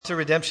To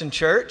Redemption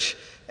Church,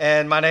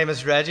 and my name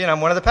is Reggie, and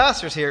I'm one of the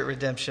pastors here at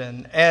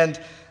Redemption. And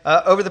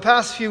over the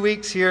past few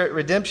weeks here at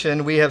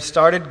Redemption, we have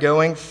started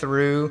going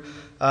through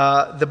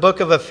the book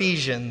of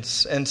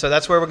Ephesians, and so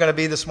that's where we're going to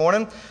be this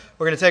morning.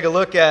 We're going to take a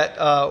look at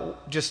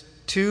just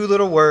two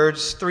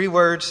words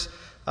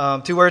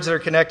that are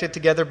connected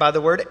together by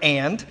the word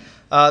 "and"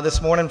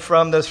 this morning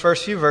from those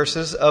first few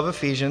verses of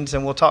Ephesians,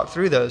 and we'll talk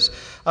through those.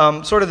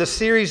 Sort of the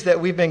series that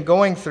we've been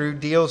going through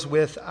deals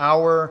with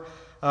our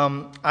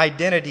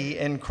identity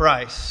in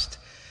Christ.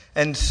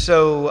 And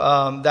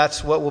so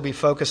that's what we'll be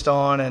focused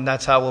on, and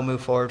that's how we'll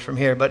move forward from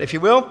here. But if you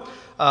will,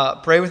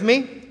 pray with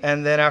me,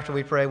 and then after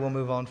we pray, we'll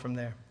move on from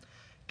there.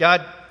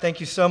 God,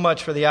 thank you so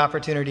much for the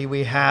opportunity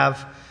we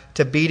have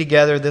to be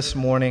together this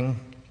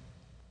morning,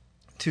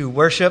 to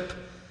worship,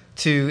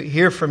 to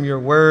hear from your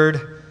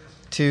word,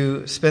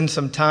 to spend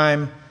some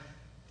time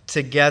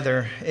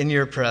together in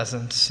your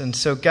presence. And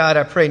so, God,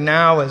 I pray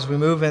now as we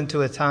move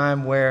into a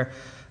time where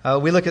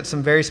we look at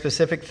some very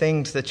specific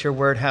things that your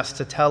word has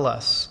to tell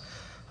us.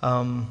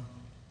 God,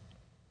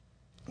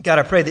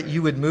 I pray that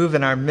you would move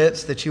in our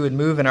midst, that you would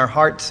move in our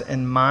hearts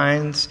and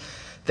minds,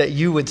 that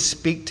you would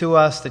speak to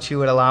us, that you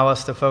would allow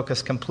us to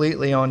focus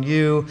completely on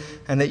you,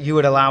 and that you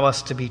would allow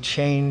us to be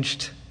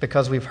changed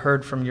because we've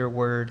heard from your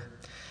word.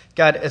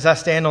 God, as I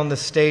stand on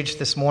this stage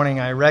this morning,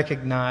 I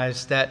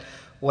recognize that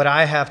what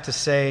I have to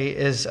say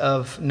is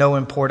of no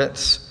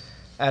importance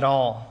at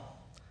all.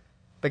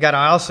 But God,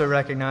 I also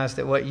recognize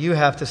that what you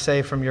have to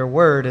say from your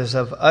word is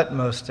of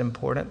utmost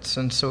importance.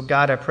 And so,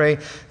 God, I pray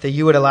that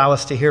you would allow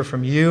us to hear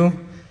from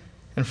you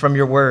and from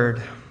your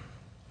word.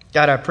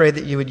 God, I pray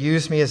that you would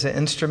use me as an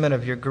instrument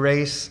of your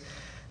grace,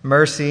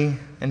 mercy,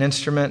 an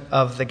instrument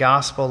of the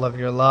gospel of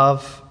your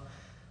love.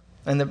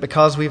 And that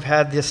because we've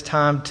had this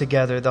time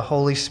together, the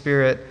Holy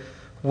Spirit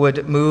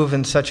would move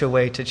in such a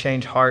way to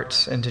change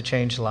hearts and to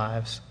change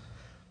lives.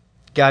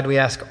 God, we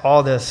ask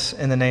all this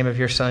in the name of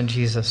your Son,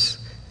 Jesus.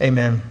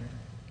 Amen.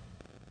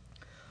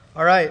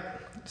 All right,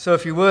 so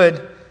if you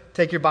would,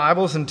 take your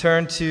Bibles and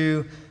turn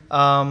to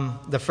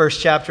the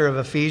first chapter of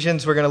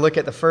Ephesians. We're going to look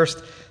at the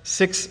first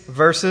 6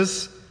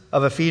 verses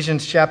of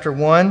Ephesians chapter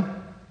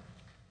 1.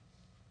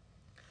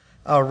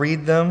 I'll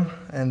read them,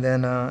 and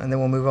then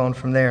we'll move on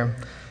from there.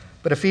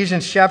 But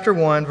Ephesians chapter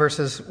 1,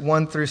 verses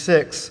 1 through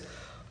 6.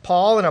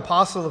 Paul, an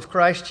apostle of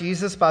Christ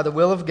Jesus by the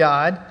will of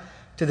God,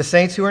 to the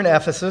saints who are in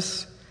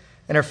Ephesus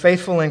and are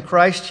faithful in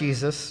Christ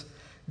Jesus,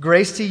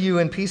 grace to you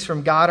and peace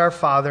from God our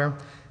Father,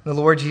 the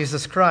Lord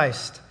Jesus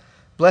Christ.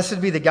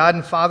 Blessed be the God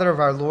and Father of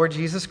our Lord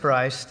Jesus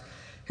Christ,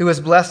 who has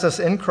blessed us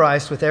in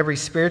Christ with every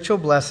spiritual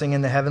blessing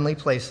in the heavenly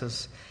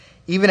places,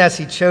 even as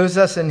he chose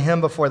us in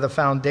him before the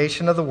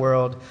foundation of the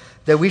world,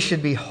 that we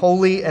should be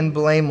holy and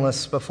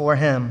blameless before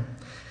him.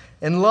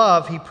 In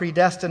love, he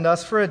predestined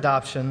us for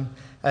adoption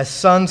as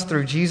sons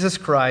through Jesus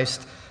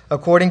Christ,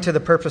 according to the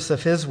purpose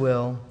of his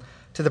will,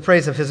 to the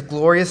praise of his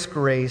glorious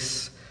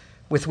grace,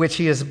 with which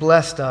he has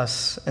blessed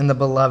us in the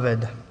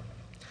beloved.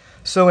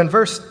 So in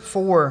verse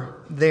 4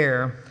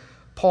 there,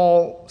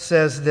 Paul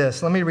says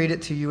this. Let me read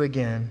it to you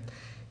again.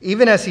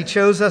 Even as he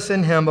chose us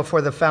in him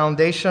before the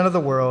foundation of the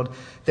world,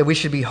 that we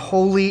should be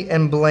holy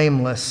and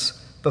blameless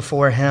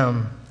before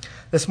him.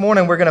 This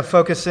morning we're going to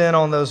focus in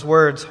on those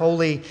words,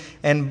 holy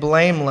and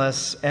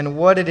blameless, and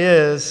what it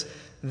is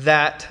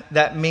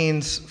that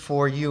means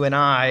for you and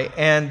I,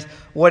 and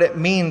what it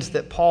means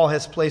that Paul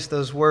has placed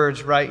those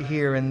words right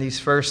here in these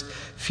first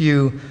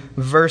few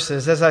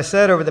verses. As I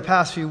said, over the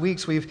past few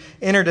weeks, we've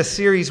entered a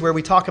series where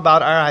we talk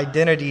about our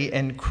identity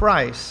in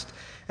Christ.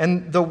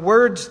 And the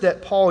words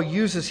that Paul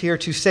uses here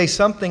to say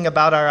something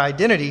about our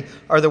identity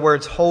are the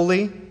words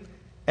holy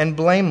and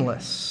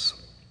blameless.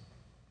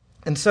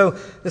 And so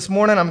this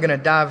morning I'm going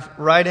to dive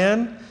right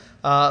in.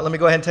 Let me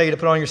go ahead and tell you to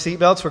put on your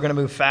seatbelts. We're going to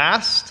move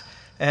fast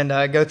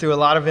and go through a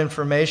lot of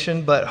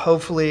information, but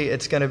hopefully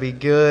it's going to be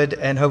good,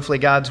 and hopefully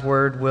God's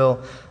word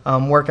will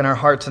work in our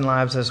hearts and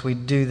lives as we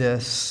do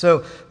this.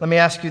 So let me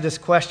ask you this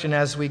question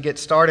as we get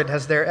started.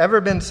 Has there ever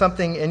been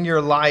something in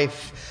your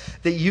life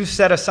that you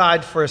set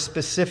aside for a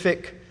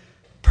specific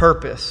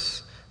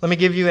purpose? Let me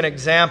give you an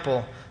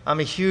example. I'm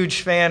a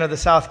huge fan of the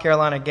South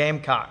Carolina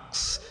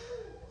Gamecocks.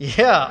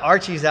 Yeah,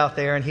 Archie's out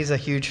there, and he's a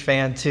huge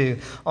fan too.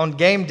 On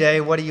game day,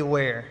 what do you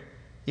wear?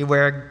 You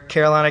wear a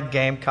Carolina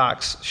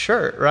Gamecocks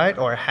shirt, right?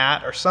 Or a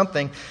hat or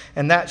something.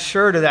 And that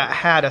shirt or that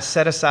hat is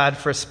set aside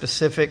for a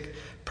specific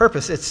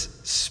purpose. It's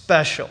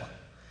special,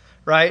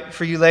 right?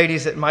 For you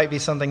ladies, it might be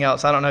something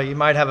else. I don't know. You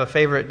might have a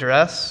favorite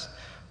dress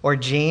or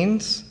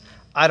jeans.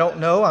 I don't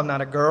know. I'm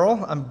not a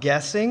girl. I'm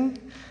guessing.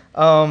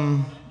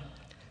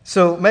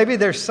 So maybe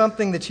there's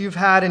something that you've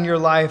had in your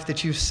life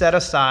that you've set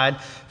aside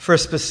for a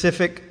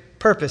specific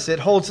purpose. It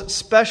holds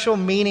special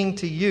meaning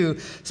to you,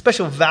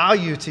 special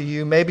value to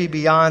you, maybe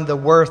beyond the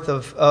worth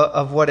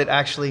of what it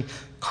actually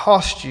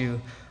cost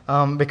you,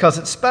 because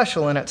it's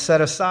special and it's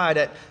set aside.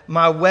 At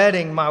my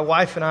wedding, my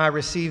wife and I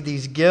received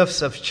these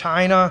gifts of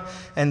china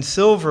and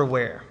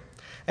silverware.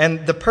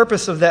 And the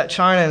purpose of that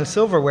china and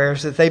silverware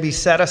is that they be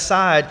set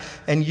aside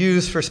and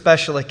used for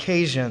special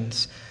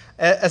occasions.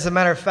 As a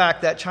matter of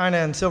fact, that china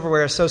and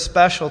silverware is so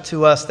special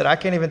to us that I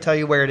can't even tell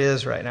you where it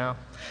is right now.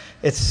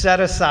 It's set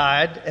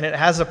aside, and it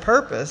has a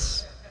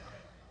purpose,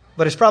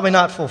 but it's probably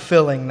not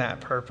fulfilling that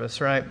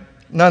purpose, right?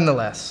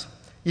 Nonetheless,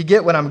 you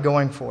get what I'm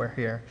going for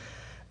here.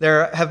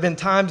 There have been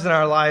times in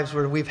our lives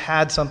where we've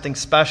had something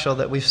special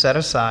that we've set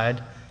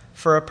aside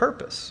for a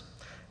purpose.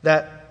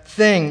 That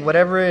thing,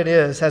 whatever it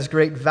is, has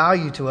great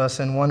value to us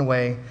in one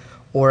way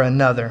or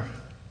another.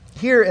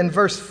 Here in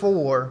verse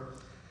 4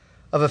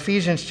 of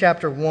Ephesians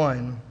chapter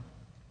 1,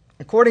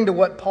 according to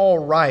what Paul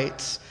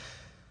writes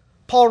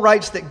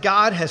that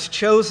God has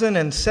chosen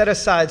and set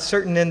aside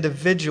certain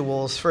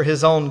individuals for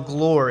his own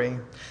glory.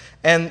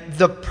 And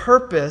the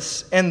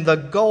purpose and the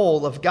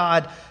goal of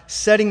God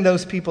setting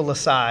those people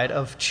aside,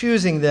 of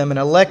choosing them and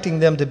electing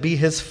them to be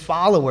his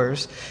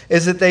followers,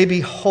 is that they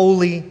be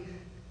holy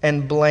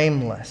and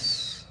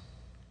blameless.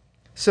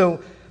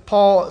 So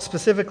Paul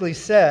specifically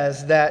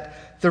says that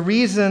the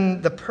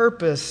reason, the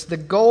purpose, the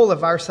goal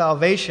of our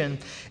salvation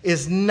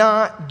is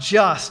not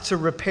just to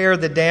repair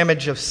the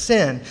damage of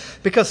sin,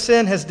 because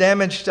sin has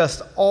damaged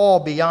us all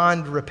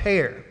beyond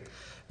repair.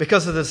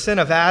 Because of the sin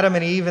of Adam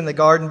and Eve in the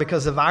garden,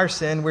 because of our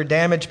sin, we're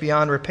damaged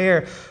beyond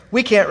repair.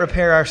 We can't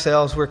repair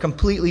ourselves. We're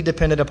completely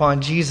dependent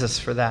upon Jesus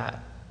for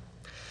that.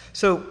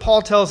 So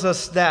Paul tells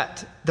us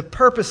that the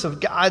purpose of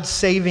God's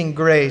saving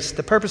grace,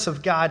 the purpose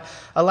of God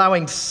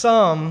allowing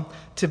some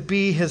to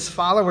be his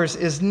followers,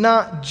 is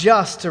not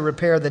just to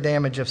repair the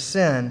damage of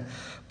sin,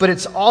 but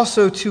it's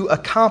also to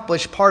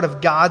accomplish part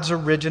of God's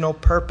original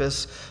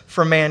purpose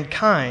for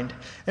mankind.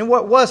 And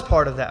what was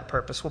part of that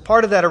purpose? Well,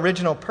 part of that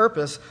original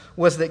purpose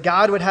was that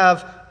God would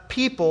have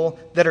people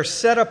that are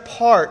set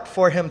apart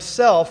for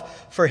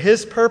himself, for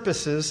his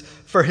purposes,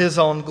 for his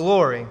own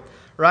glory.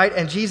 Right?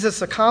 And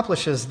Jesus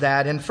accomplishes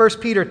that in 1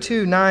 Peter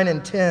 2, 9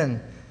 and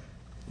 10.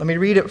 Let me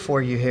read it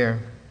for you here.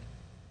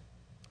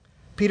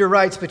 Peter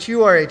writes, "But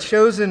you are a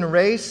chosen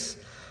race,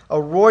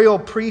 a royal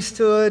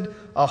priesthood,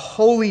 a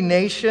holy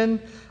nation,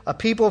 a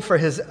people for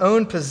his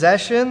own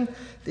possession,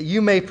 that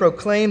you may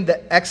proclaim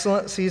the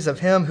excellencies of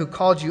him who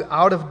called you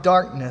out of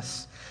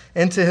darkness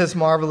into his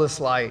marvelous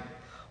light.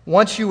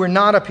 Once you were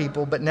not a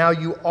people, but now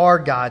you are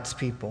God's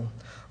people.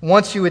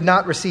 Once you had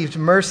not received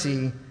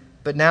mercy,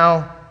 but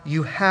now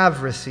you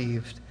have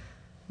received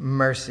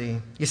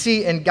mercy." You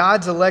see, in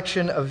God's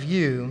election of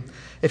you,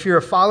 if you're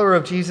a follower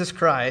of Jesus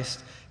Christ,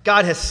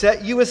 God has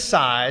set you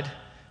aside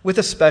with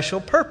a special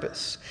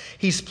purpose.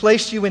 He's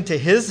placed you into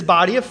his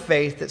body of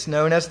faith that's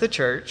known as the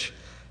church,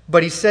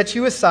 but he set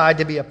you aside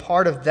to be a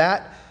part of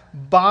that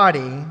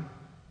body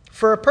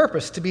for a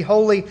purpose, to be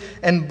holy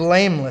and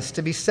blameless,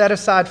 to be set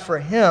aside for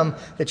him,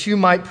 that you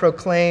might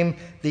proclaim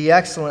the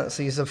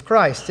excellencies of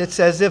Christ. It's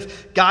as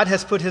if God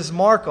has put his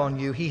mark on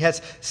you. He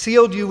has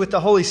sealed you with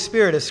the Holy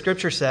Spirit, as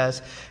Scripture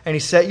says, and he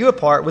set you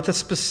apart with a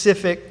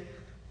specific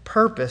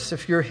purpose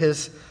if you're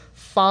his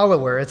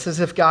follower. It's as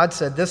if God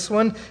said, this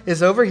one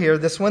is over here,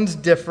 this one's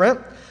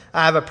different.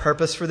 I have a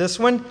purpose for this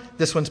one.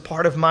 This one's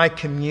part of my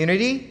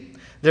community.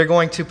 They're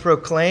going to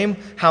proclaim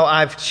how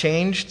I've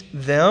changed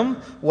them,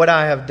 what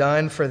I have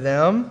done for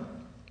them.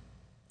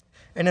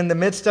 And in the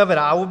midst of it,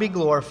 I will be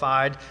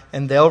glorified,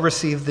 and they'll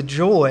receive the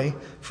joy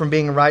from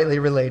being rightly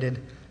related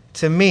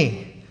to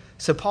me.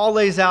 So Paul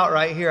lays out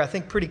right here, I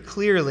think pretty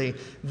clearly,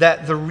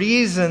 that the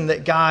reason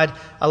that God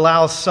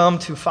allows some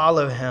to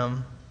follow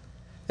him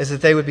is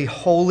that they would be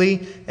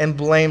holy and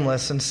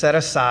blameless and set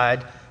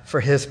aside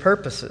for his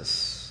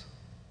purposes.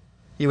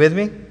 You with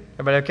me?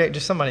 Everybody okay?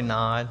 Just somebody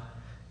nod.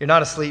 You're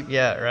not asleep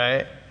yet,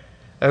 right?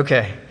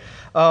 Okay.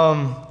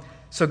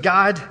 So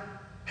God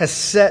has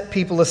set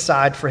people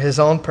aside for his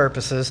own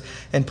purposes,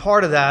 and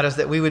part of that is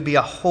that we would be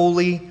a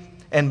holy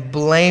and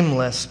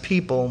blameless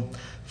people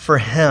for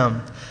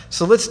him.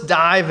 So let's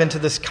dive into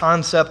this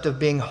concept of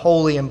being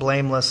holy and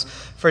blameless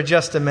for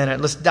just a minute.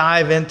 Let's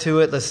dive into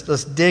it.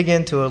 Let's dig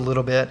into it a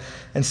little bit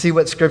and see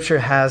what Scripture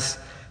has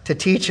to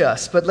teach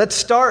us. But let's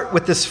start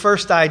with this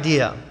first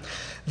idea,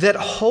 that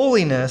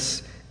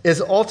holiness is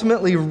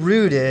ultimately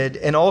rooted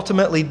and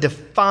ultimately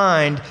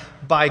defined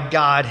by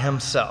God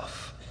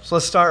himself. So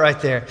let's start right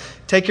there.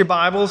 Take your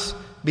Bibles,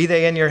 be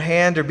they in your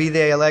hand or be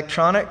they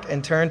electronic,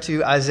 and turn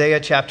to Isaiah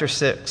chapter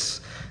 6.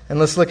 And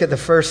let's look at the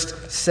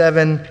first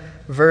 7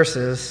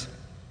 verses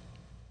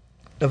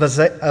of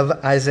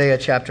Isaiah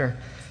chapter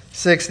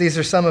 6. These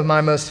are some of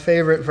my most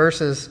favorite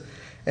verses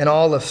in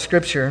all of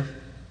Scripture.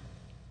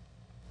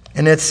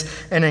 And it's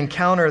an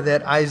encounter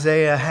that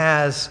Isaiah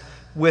has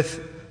with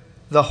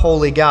the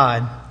holy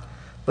God.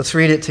 Let's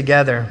read it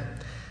together.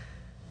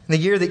 In the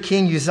year that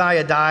King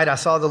Uzziah died, I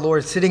saw the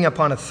Lord sitting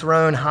upon a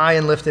throne high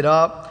and lifted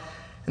up,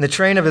 and the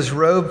train of his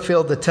robe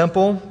filled the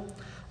temple.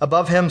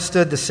 Above him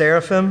stood the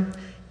seraphim.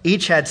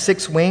 Each had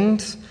 6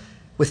 wings.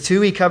 With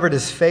 2 he covered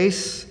his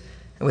face,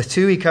 and with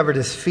 2 he covered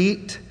his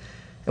feet,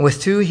 and with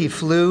 2 he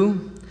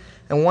flew.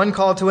 And one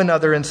called to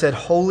another and said,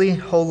 "Holy,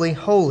 holy,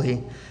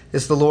 holy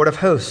is the Lord of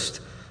hosts.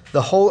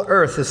 The whole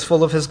earth is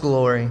full of his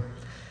glory."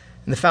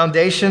 And the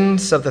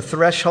foundations of the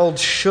threshold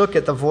shook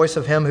at the voice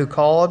of him who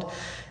called,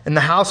 and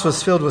the house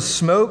was filled with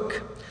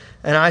smoke.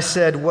 And I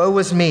said, "Woe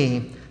is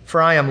me,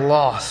 for I am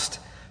lost.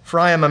 For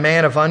I am a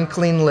man of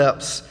unclean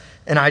lips,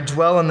 and I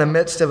dwell in the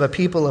midst of a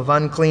people of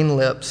unclean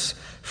lips.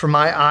 For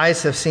my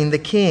eyes have seen the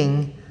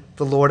King,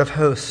 the Lord of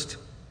hosts.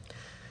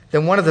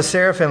 Then one of the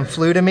seraphim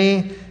flew to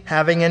me,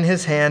 having in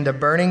his hand a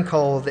burning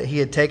coal that he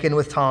had taken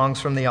with tongs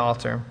from the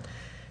altar.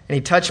 And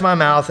he touched my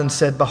mouth and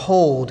said,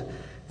 Behold,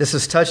 this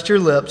has touched your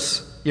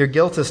lips, your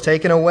guilt is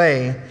taken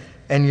away,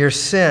 and your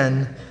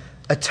sin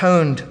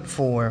atoned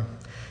for.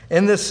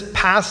 In this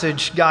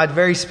passage, God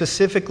very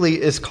specifically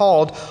is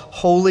called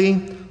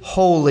holy,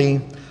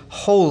 holy,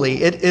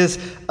 holy. It is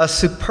a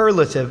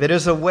superlative. It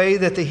is a way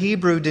that the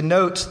Hebrew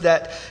denotes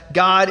that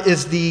God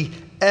is the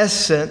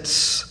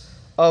essence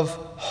of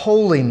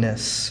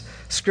holiness.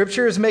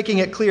 Scripture is making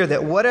it clear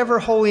that whatever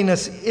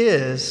holiness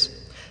is,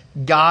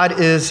 God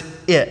is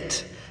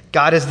it.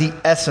 God is the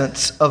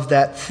essence of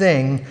that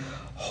thing,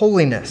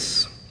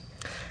 holiness.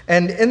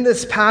 And in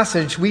this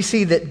passage, we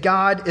see that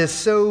God is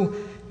so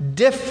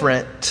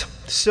different,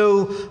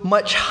 so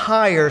much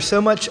higher,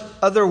 so much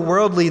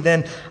otherworldly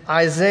than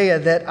Isaiah,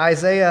 that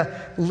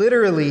Isaiah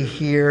literally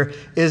here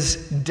is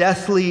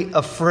deathly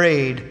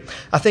afraid.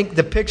 I think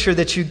the picture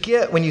that you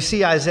get when you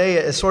see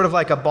Isaiah is sort of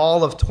like a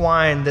ball of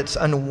twine that's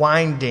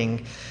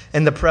unwinding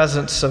in the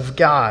presence of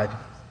God.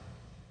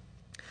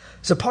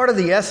 So part of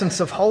the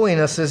essence of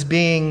holiness is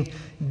being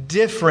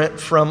different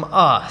from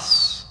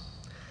us.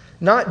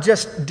 Not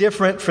just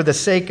different for the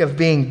sake of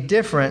being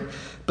different,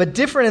 but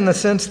different in the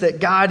sense that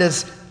God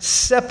is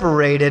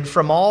separated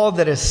from all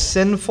that is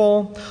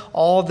sinful,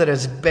 all that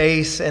is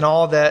base, and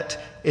all that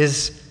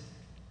is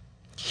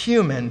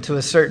human to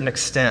a certain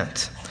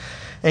extent.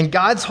 In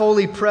God's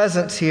holy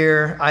presence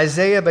here,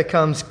 Isaiah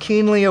becomes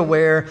keenly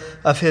aware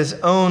of his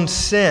own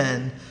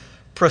sin,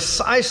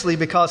 precisely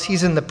because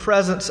he's in the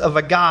presence of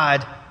a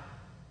God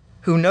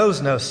who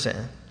knows no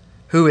sin,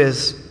 who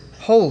is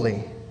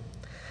holy.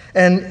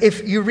 And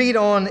if you read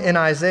on in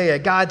Isaiah,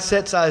 God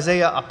sets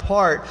Isaiah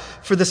apart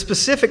for the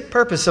specific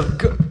purpose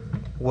of...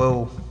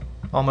 Whoa,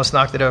 almost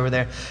knocked it over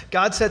there.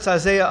 God sets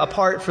Isaiah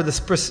apart for the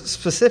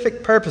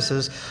specific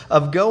purposes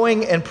of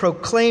going and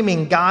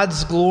proclaiming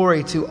God's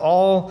glory to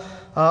all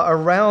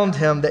around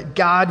him, that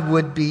God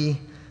would be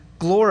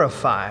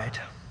glorified.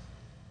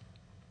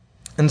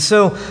 And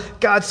so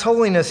God's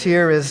holiness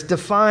here is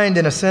defined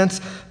in a sense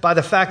by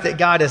the fact that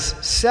God is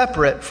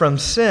separate from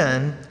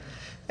sin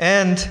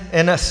and,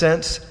 in a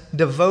sense,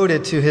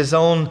 devoted to his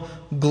own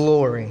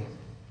glory.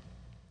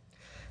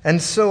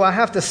 And so I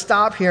have to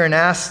stop here and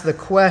ask the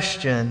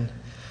question,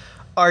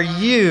 are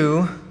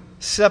you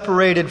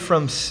separated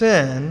from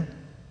sin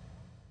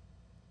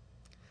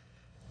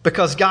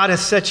because God has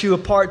set you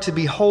apart to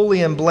be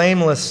holy and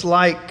blameless,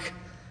 like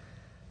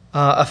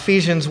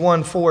Ephesians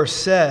 1:4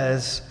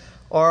 says,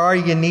 or are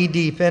you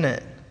knee-deep in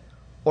it?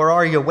 Or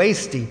are you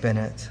waist-deep in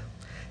it?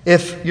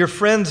 If your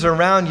friends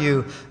around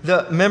you,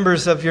 the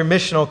members of your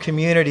missional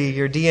community,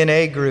 your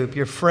DNA group,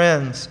 your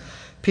friends,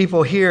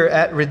 people here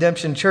at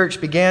Redemption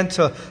Church began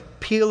to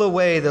peel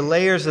away the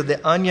layers of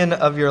the onion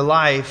of your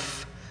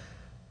life,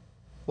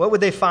 what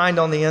would they find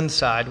on the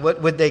inside?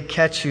 What would they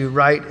catch you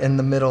right in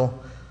the middle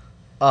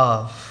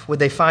of? Would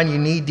they find you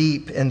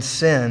knee-deep in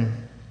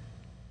sin?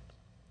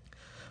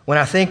 When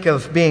I think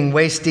of being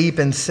waist-deep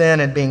in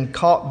sin and being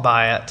caught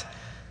by it,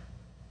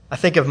 I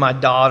think of my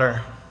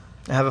daughter.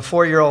 I have a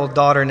 4-year-old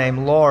daughter named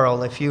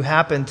Laurel. If you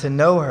happen to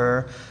know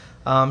her,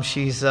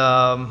 she's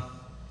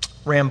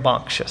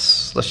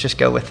rambunctious. Let's just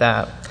go with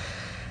that.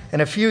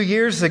 And a few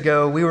years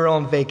ago, we were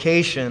on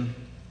vacation,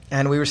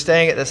 and we were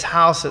staying at this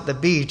house at the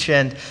beach,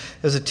 and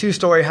it was a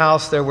 2-story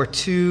house. There were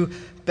 2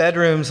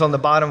 bedrooms on the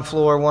bottom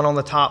floor, 1 on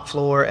the top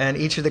floor, and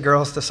each of the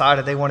girls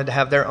decided they wanted to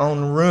have their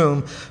own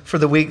room for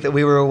the week that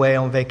we were away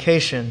on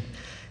vacation.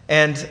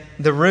 And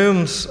the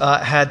rooms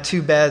had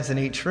 2 beds in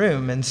each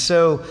room, and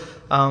so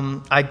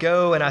I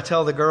go and I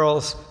tell the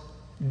girls,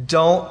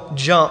 don't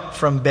jump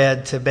from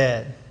bed to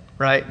bed,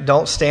 right?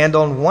 Don't stand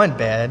on one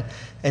bed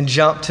and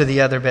jump to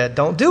the other bed.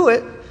 Don't do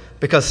it,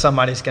 because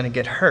somebody's going to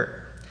get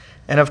hurt.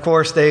 And of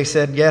course they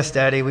said, yes,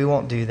 Daddy, we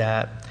won't do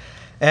that.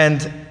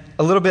 And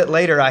a little bit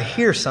later I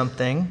hear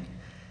something,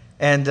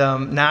 and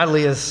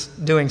Natalie is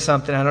doing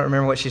something. I don't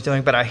remember what she's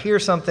doing, but I hear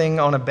something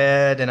on a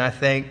bed, and I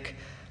think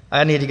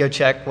I need to go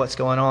check what's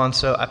going on.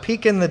 So I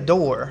peek in the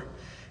door,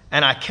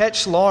 and I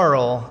catch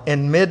Laurel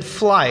in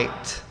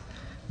mid-flight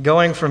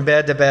going from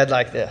bed to bed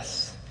like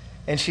this.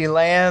 And she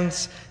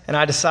lands, and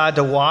I decide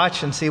to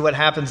watch and see what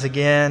happens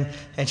again.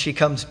 And she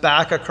comes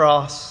back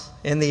across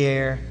in the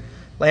air,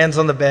 lands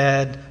on the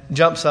bed,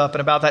 jumps up,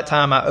 and about that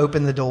time I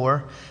open the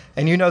door.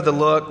 And you know the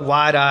look,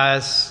 wide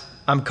eyes,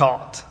 I'm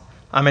caught.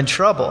 I'm in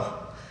trouble.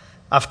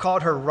 I've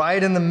caught her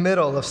right in the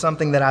middle of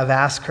something that I've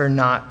asked her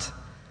not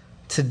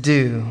to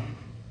do.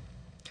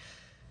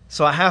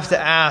 So I have to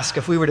ask,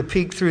 if we were to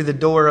peek through the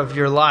door of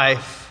your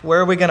life, where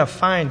are we going to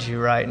find you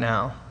right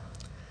now?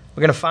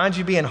 We're going to find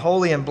you being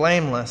holy and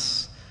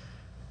blameless.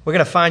 We're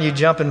going to find you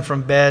jumping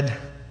from bed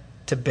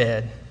to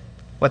bed.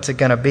 What's it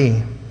going to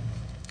be?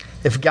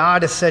 If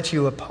God has set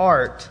you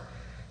apart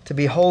to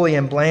be holy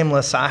and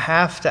blameless, I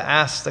have to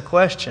ask the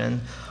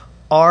question,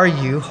 are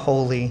you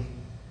holy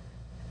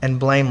and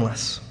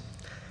blameless.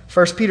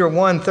 1 Peter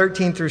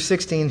 1:13 through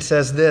 16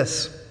 says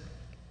this,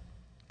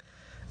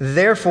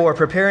 "Therefore,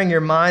 preparing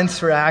your minds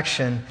for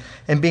action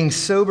and being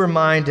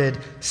sober-minded,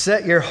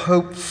 set your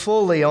hope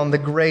fully on the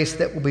grace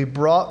that will be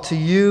brought to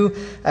you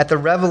at the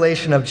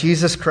revelation of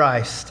Jesus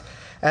Christ.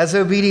 As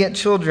obedient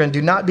children,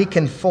 do not be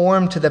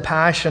conformed to the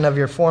passion of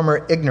your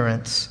former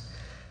ignorance.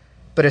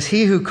 But as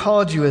he who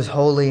called you is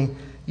holy,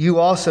 you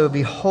also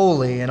be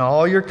holy in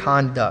all your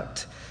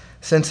conduct.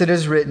 Since it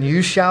is written,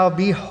 you shall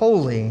be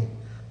holy,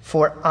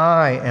 for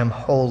I am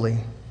holy."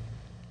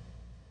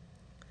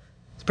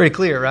 It's pretty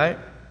clear, right?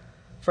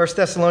 1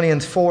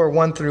 Thessalonians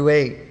 4:1 through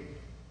 8.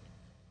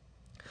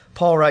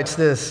 Paul writes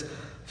this,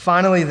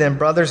 "Finally then,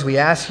 brothers, we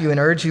ask you and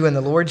urge you in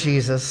the Lord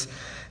Jesus,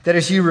 that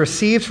as you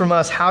received from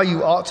us how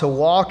you ought to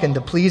walk and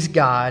to please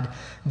God,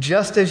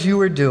 just as you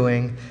were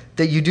doing,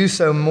 that you do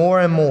so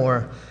more and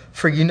more.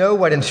 For you know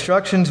what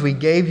instructions we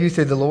gave you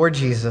through the Lord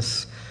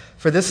Jesus.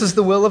 For this is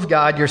the will of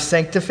God, your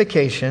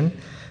sanctification,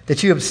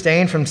 that you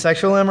abstain from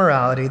sexual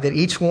immorality, that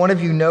each one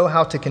of you know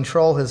how to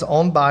control his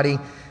own body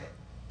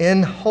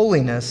in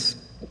holiness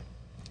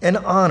and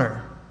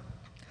honor,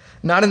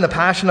 not in the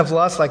passion of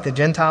lust like the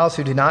Gentiles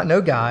who do not know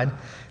God,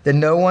 that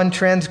no one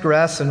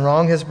transgress and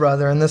wrong his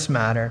brother in this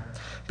matter,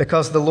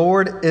 because the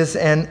Lord is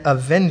an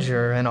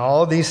avenger in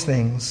all these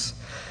things.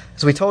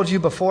 As we told you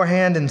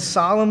beforehand and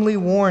solemnly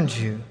warned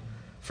you,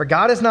 for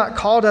God has not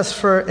called us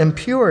for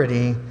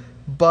impurity,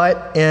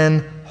 but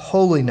in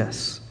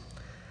holiness.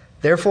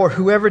 Therefore,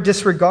 whoever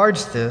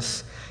disregards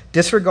this,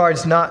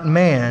 disregards not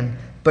man,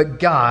 but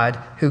God,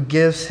 who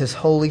gives his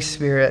Holy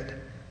Spirit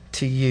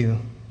to you."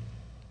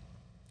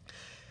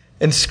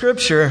 In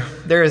Scripture,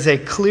 there is a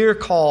clear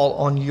call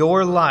on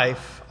your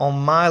life, on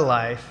my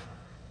life,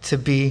 to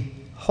be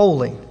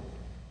holy.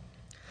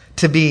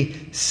 To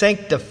be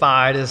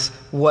sanctified is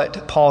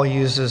what Paul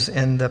uses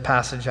in the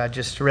passage I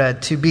just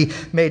read. To be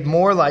made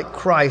more like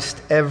Christ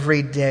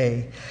every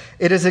day.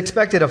 It is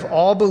expected of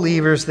all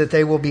believers that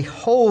they will be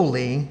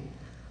holy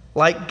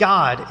like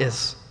God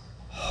is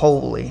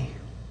holy.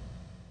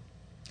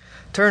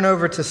 Turn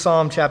over to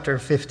Psalm chapter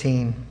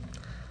 15.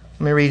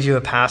 Let me read you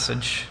a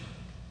passage.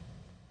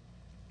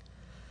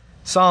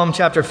 Psalm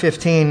chapter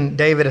 15,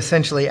 David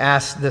essentially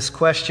asks this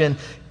question,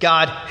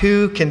 God,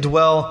 who can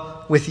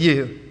dwell with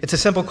you? It's a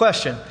simple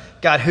question.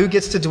 God, who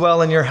gets to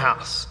dwell in your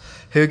house?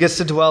 Who gets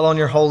to dwell on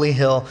your holy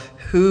hill?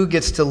 Who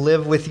gets to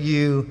live with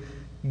you,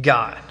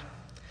 God?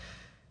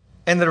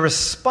 And the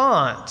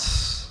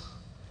response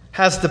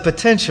has the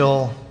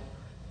potential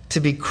to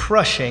be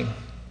crushing.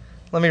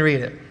 Let me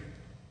read it.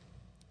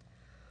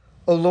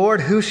 O Lord,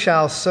 who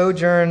shall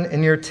sojourn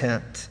in your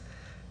tent?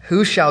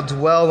 Who shall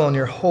dwell on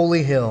your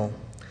holy hill?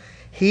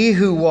 He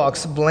who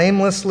walks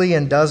blamelessly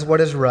and does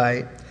what is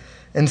right,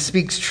 and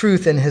speaks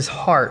truth in his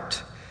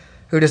heart,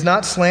 who does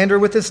not slander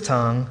with his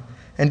tongue,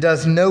 and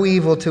does no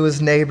evil to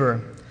his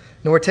neighbor,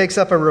 nor takes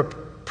up a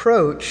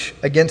reproach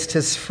against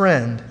his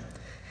friend,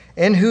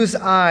 in whose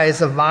eyes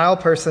a vile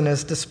person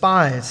is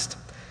despised,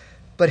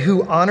 but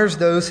who honors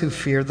those who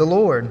fear the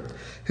Lord,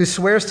 who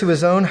swears to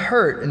his own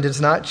hurt and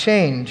does not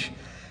change,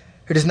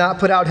 who does not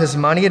put out his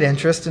money at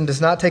interest and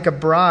does not take a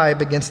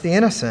bribe against the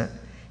innocent.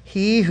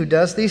 He who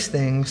does these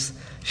things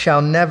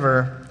shall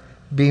never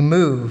be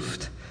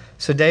moved.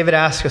 So David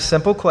asks a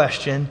simple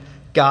question,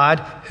 God,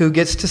 who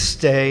gets to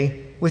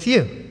stay with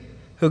you?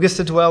 Who gets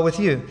to dwell with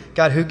you?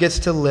 God, who gets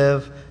to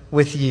live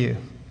with you?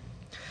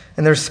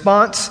 And the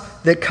response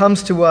that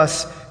comes to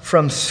us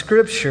from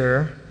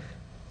Scripture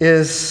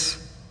is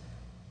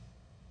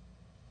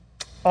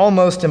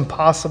almost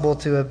impossible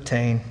to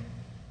obtain.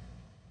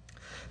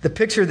 The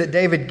picture that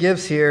David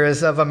gives here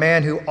is of a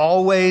man who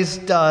always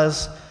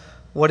does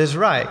what is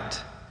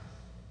right.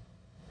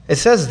 It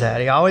says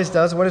that. He always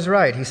does what is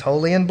right. He's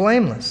holy and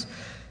blameless.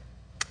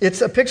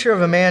 It's a picture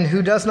of a man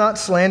who does not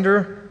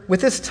slander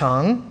with his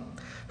tongue,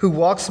 who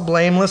walks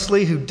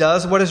blamelessly, who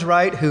does what is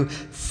right, who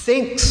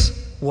thinks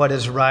what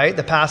is right.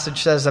 The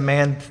passage says a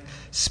man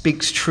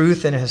speaks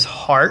truth in his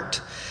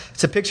heart.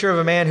 It's a picture of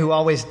a man who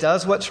always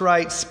does what's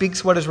right,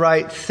 speaks what is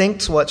right,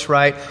 thinks what's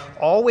right,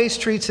 always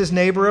treats his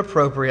neighbor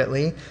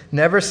appropriately,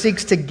 never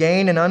seeks to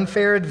gain an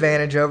unfair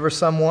advantage over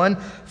someone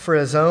for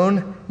his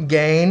own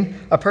gain,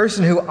 a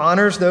person who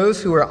honors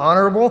those who are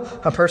honorable,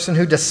 a person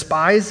who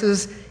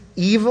despises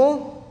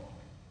evil.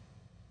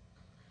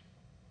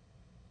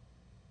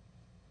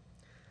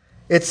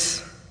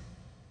 It's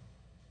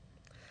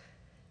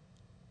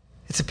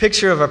a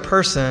picture of a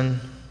person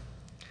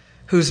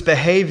whose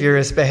behavior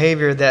is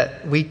behavior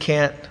that we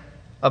can't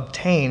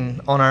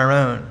obtain on our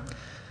own.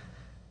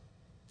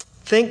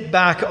 Think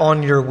back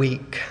on your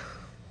week.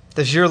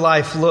 Does your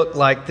life look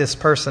like this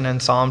person in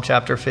Psalm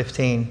chapter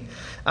 15?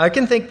 I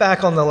can think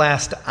back on the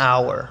last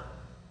hour,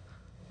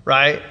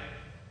 right?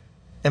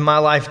 And my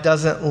life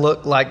doesn't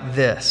look like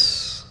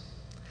this.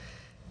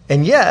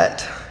 And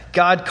yet,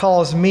 God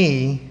calls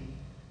me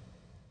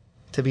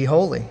to be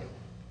holy.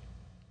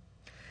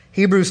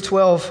 Hebrews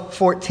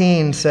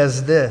 12:14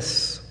 says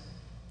this,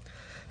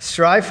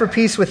 strive for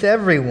peace with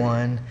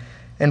everyone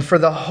and for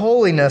the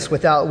holiness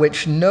without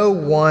which no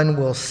one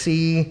will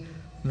see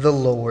the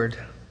Lord.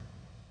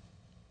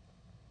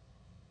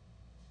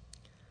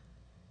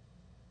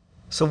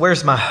 So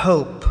where's my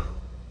hope?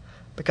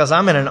 Because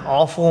I'm in an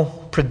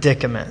awful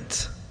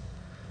predicament,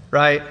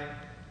 right?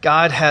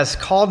 God has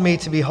called me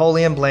to be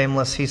holy and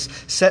blameless. He's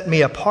set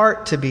me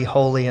apart to be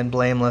holy and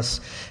blameless.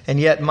 And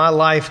yet my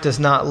life does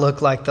not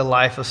look like the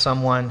life of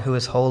someone who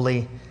is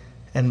holy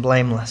and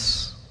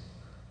blameless.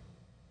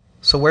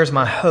 So where's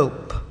my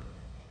hope?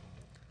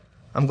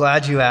 I'm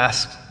glad you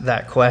asked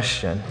that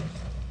question.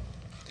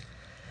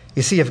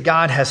 You see, if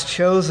God has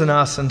chosen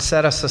us and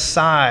set us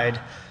aside,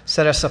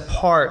 set us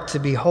apart to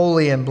be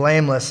holy and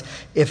blameless,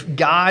 if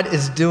God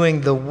is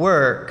doing the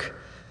work,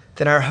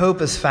 then our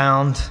hope is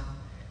found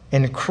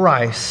in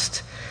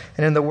Christ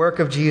and in the work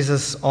of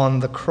Jesus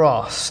on the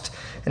cross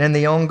and in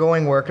the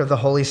ongoing work of the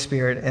Holy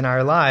Spirit in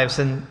our lives.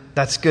 And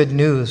that's good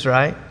news,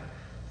 right?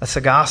 That's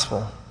the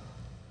gospel.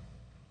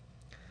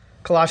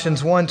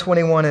 Colossians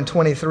 1:21 and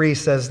 23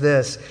 says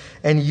this,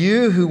 "And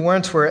you who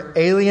once were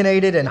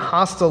alienated and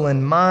hostile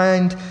in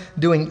mind,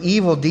 doing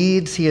evil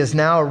deeds, he is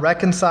now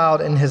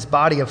reconciled in his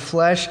body of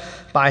flesh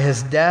by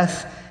his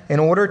death, in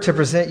order to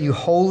present you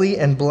holy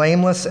and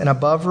blameless and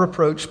above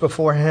reproach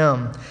before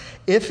him.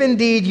 If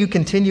indeed you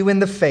continue in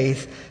the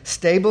faith,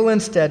 stable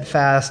and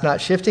steadfast, not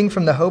shifting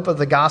from the hope of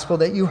the gospel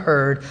that you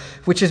heard,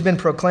 which has been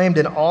proclaimed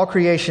in all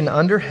creation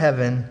under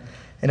heaven,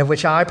 and of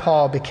which I,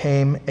 Paul,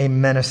 became a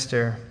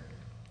minister."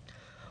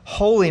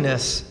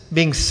 Holiness,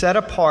 being set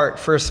apart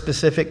for a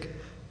specific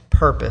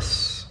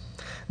purpose.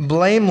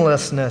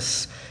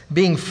 Blamelessness,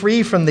 being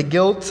free from the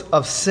guilt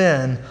of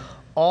sin.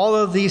 All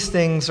of these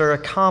things are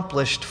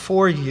accomplished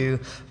for you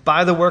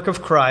by the work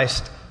of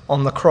Christ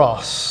on the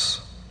cross.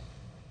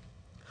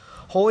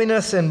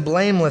 Holiness and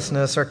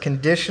blamelessness are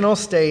conditional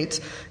states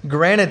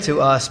granted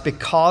to us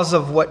because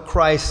of what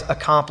Christ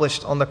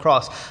accomplished on the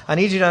cross. I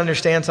need you to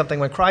understand something.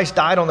 When Christ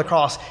died on the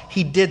cross,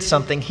 he did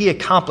something. He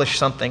accomplished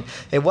something.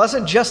 It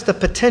wasn't just the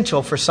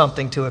potential for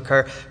something to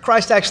occur.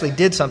 Christ actually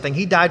did something.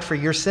 He died for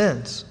your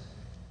sins.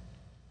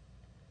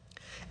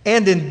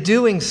 And in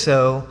doing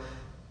so,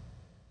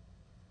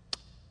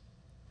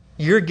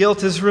 your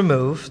guilt is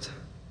removed,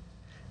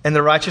 and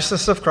the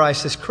righteousness of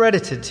Christ is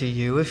credited to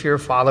you if you're a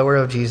follower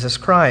of Jesus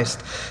Christ.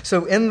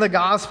 So in the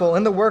gospel,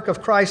 in the work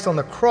of Christ on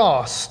the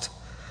cross,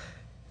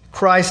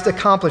 Christ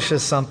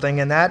accomplishes something,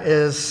 and that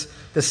is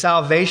the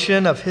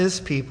salvation of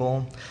his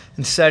people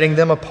and setting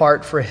them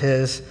apart for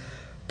his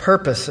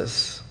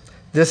purposes.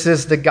 This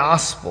is the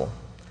gospel.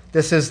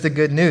 This is the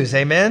good news.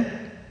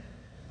 Amen?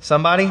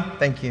 Somebody?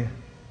 Thank you.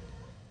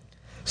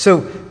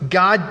 So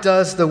God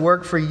does the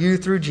work for you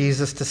through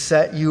Jesus to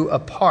set you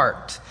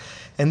apart.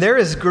 And there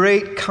is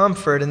great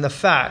comfort in the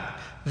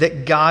fact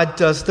that God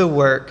does the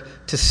work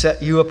to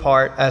set you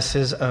apart as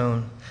his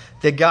own.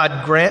 That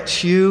God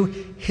grants you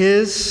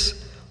his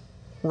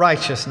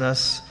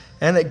righteousness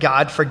and that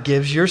God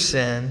forgives your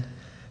sin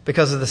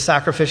because of the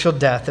sacrificial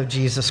death of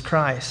Jesus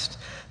Christ.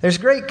 There's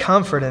great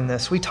comfort in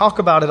this. We talk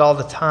about it all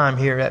the time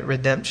here at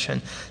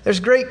Redemption. There's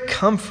great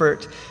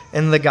comfort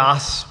in the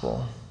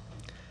gospel.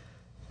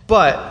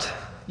 But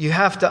you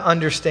have to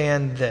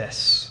understand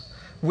this.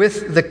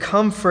 With the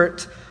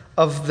comfort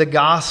of the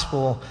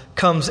gospel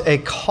comes a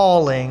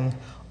calling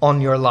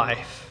on your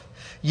life.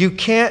 You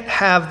can't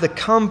have the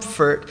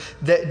comfort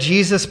that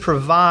Jesus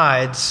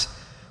provides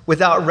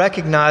without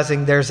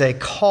recognizing there's a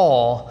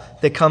call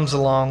that comes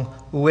along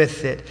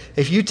with it.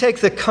 If you take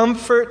the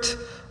comfort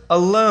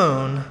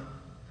alone,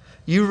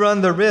 you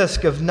run the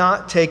risk of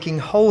not taking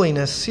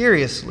holiness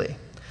seriously.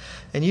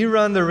 And you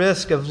run the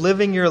risk of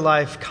living your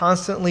life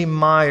constantly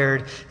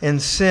mired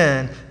in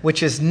sin,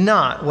 which is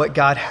not what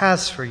God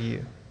has for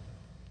you.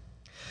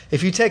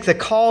 If you take the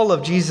call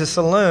of Jesus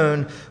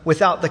alone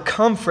without the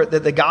comfort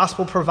that the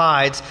gospel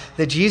provides,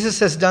 that Jesus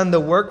has done the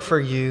work for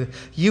you,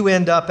 you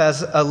end up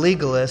as a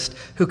legalist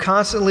who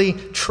constantly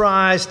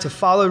tries to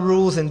follow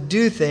rules and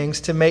do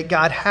things to make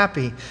God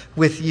happy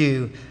with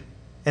you.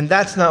 And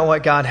that's not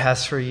what God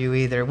has for you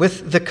either.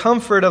 With the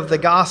comfort of the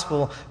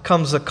gospel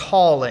comes a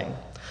calling.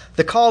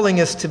 The calling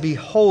is to be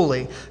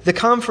holy. The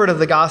comfort of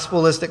the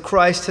gospel is that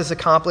Christ has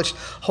accomplished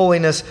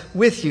holiness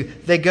with you.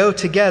 They go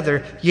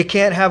together. You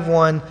can't have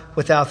one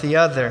without the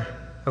other.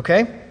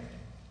 Okay?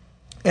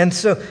 And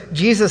so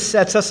Jesus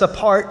sets us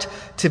apart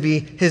to be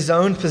his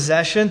own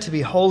possession, to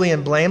be holy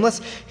and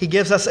blameless. He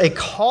gives us a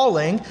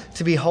calling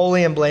to be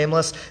holy and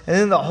blameless. And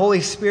then the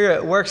Holy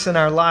Spirit works in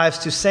our lives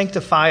to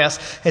sanctify us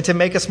and to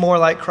make us more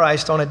like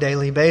Christ on a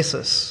daily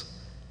basis.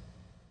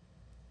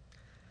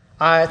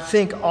 I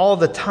think all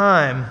the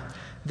time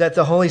that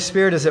the Holy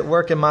Spirit is at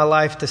work in my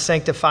life to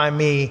sanctify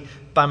me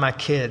by my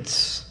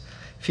kids.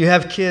 If you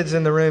have kids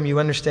in the room, you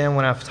understand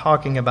what I'm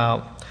talking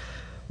about.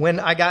 When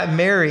I got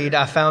married,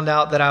 I found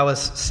out that I was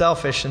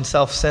selfish and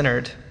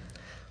self-centered.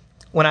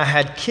 When I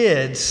had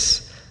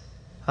kids,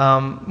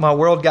 my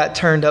world got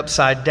turned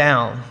upside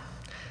down.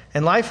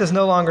 And life is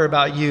no longer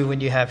about you when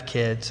you have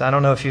kids. I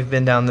don't know if you've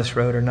been down this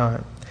road or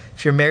not.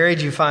 If you're married,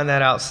 you find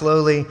that out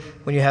slowly.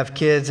 When you have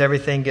kids,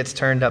 everything gets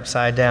turned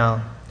upside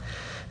down.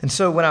 And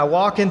so when I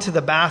walk into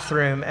the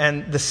bathroom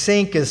and the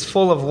sink is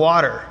full of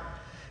water,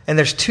 and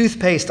there's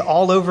toothpaste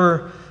all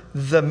over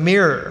the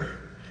mirror.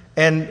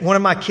 And one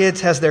of my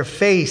kids has their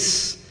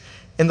face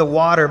in the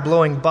water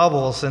blowing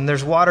bubbles, and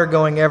there's water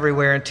going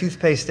everywhere and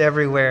toothpaste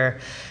everywhere.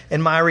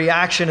 And my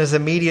reaction is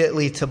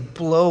immediately to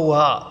blow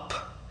up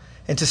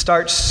and to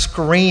start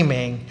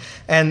screaming.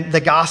 And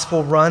the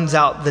gospel runs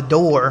out the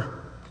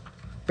door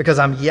because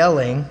I'm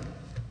yelling.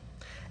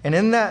 And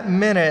in that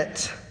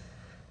minute,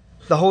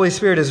 the Holy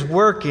Spirit is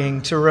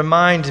working to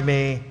remind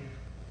me,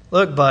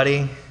 look,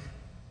 buddy,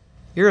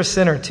 you're a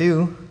sinner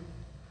too.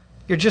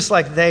 You're just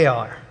like they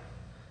are.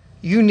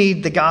 You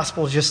need the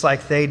gospel just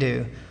like they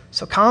do.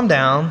 So calm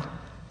down,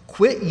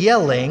 quit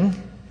yelling,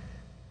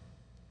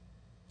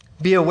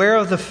 be aware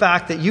of the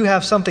fact that you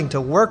have something to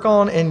work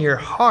on in your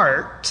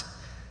heart,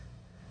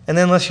 and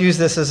then let's use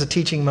this as a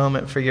teaching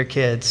moment for your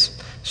kids.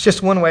 It's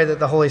just one way that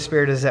the Holy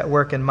Spirit is at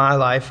work in my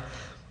life.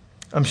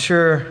 I'm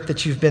sure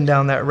that you've been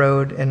down that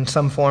road in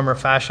some form or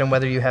fashion,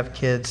 whether you have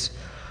kids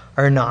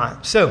or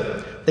not.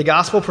 So the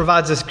gospel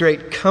provides us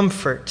great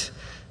comfort,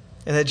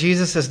 and that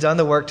Jesus has done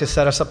the work to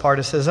set us apart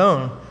as his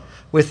own.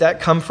 With that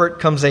comfort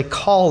comes a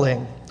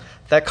calling.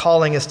 That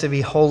calling is to be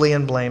holy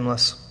and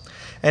blameless.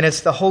 And it's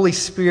the Holy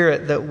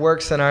Spirit that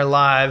works in our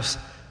lives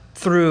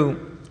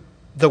through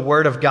the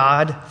Word of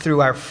God,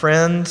 through our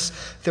friends,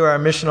 through our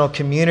missional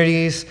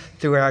communities,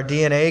 through our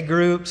DNA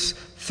groups,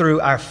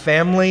 through our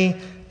family,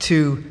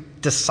 to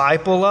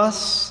disciple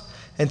us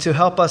and to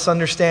help us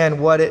understand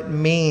what it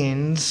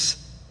means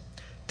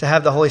to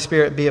have the Holy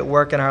Spirit be at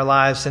work in our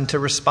lives and to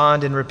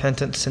respond in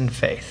repentance and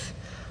faith.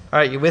 All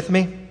right, you with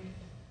me?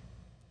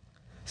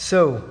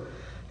 So,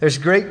 there's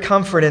great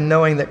comfort in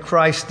knowing that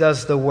Christ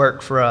does the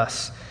work for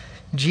us.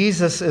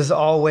 Jesus is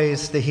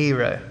always the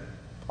hero,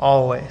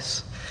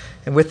 always.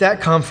 And with that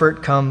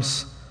comfort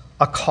comes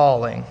a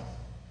calling.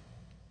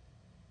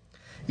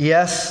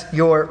 Yes,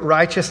 your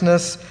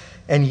righteousness,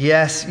 and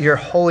yes, your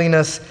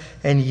holiness,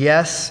 and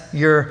yes,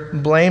 your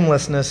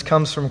blamelessness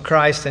comes from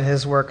Christ and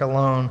his work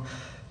alone.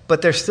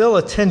 But there's still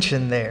a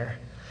tension there.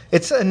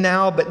 It's a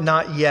now but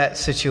not yet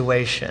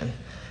situation.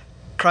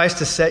 Christ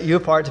has set you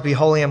apart to be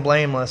holy and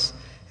blameless,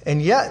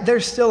 and yet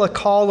there's still a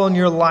call on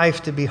your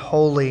life to be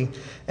holy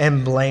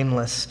and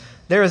blameless.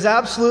 There is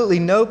absolutely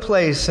no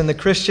place in the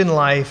Christian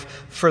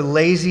life for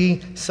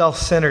lazy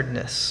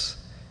self-centeredness.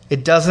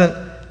 It doesn't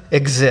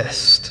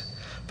exist,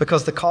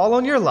 because the call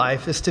on your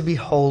life is to be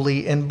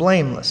holy and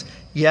blameless.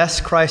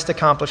 Yes, Christ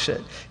accomplished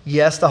it.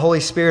 Yes, the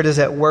Holy Spirit is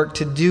at work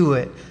to do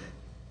it.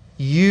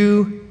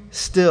 You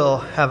still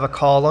have a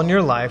call on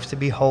your life to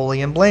be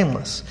holy and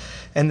blameless.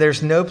 And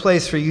there's no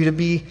place for you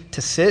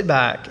to sit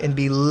back and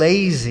be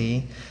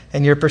lazy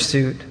in your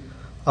pursuit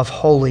of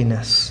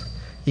holiness.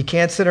 You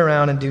can't sit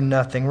around and do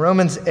nothing.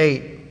 Romans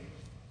 8.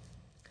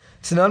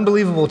 It's an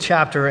unbelievable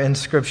chapter in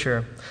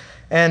Scripture.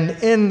 And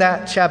in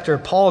that chapter,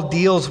 Paul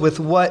deals with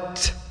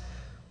what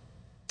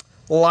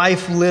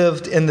life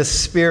lived in the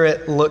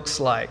Spirit looks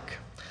like.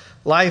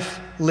 Life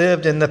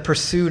lived in the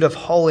pursuit of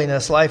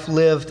holiness. Life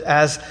lived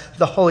as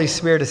the Holy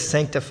Spirit is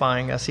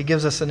sanctifying us. He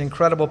gives us an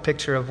incredible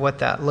picture of what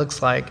that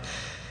looks like.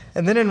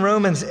 And then in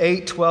Romans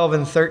 8, 12,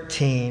 and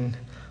 13,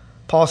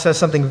 Paul says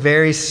something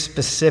very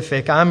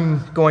specific.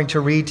 I'm going to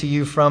read to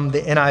you from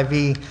the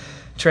NIV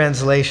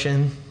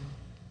translation.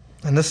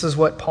 And this is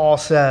what Paul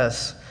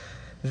says.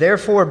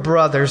 Therefore,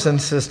 brothers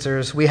and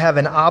sisters, we have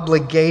an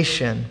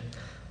obligation,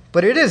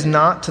 but it is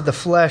not to the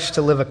flesh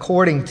to live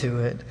according to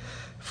it.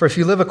 For if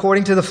you live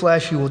according to the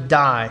flesh, you will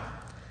die.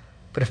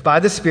 But if by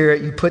the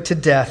Spirit you put to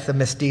death the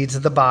misdeeds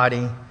of the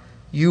body,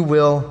 you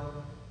will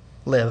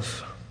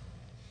live.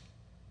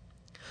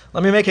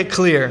 Let me make it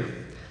clear,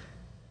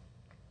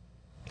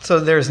 so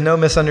there's no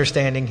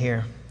misunderstanding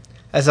here.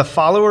 As a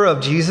follower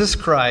of Jesus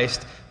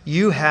Christ,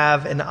 you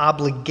have an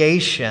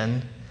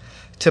obligation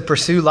to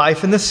pursue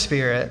life in the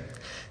Spirit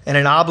and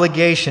an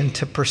obligation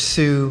to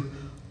pursue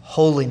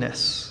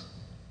holiness.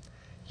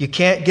 You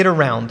can't get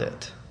around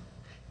it.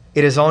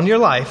 It is on your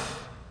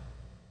life.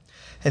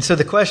 And so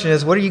the question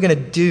is, what are you going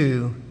to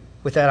do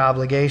with that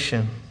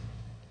obligation?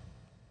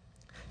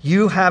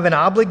 You have an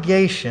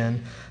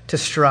obligation to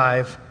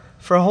strive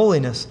for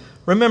holiness.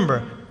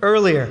 Remember,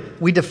 earlier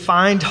we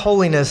defined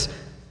holiness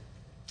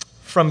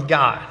from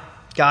God.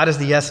 God is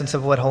the essence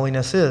of what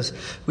holiness is.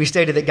 We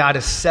stated that God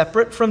is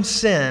separate from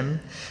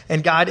sin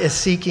and God is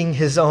seeking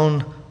his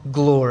own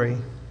glory.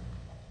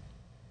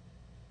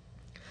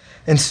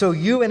 And so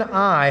you and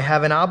I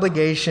have an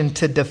obligation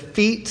to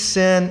defeat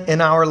sin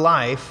in our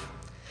life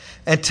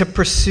and to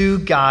pursue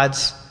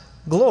God's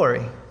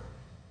glory.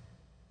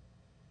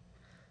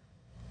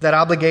 That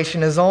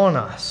obligation is on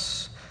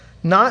us.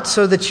 Not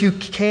so that you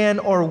can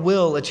or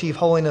will achieve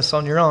holiness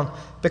on your own,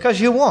 because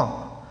you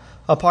won't,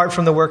 apart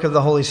from the work of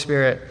the Holy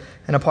Spirit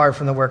and apart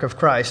from the work of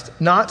Christ.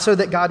 Not so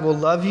that God will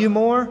love you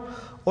more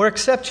or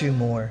accept you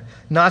more.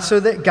 Not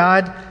so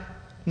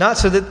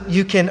that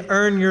you can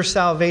earn your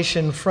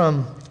salvation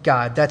from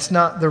God. That's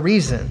not the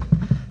reason.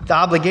 The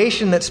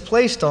obligation that's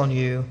placed on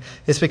you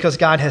is because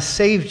God has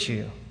saved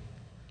you.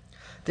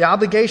 The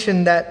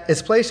obligation that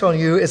is placed on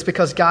you is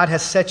because God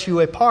has set you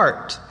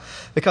apart,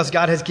 because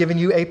God has given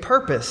you a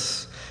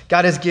purpose.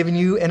 God has given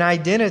you an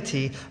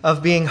identity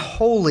of being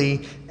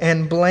holy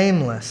and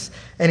blameless.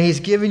 And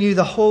He's given you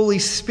the Holy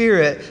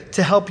Spirit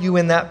to help you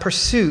in that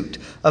pursuit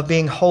of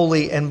being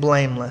holy and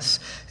blameless.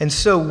 And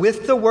so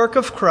with the work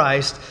of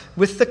Christ,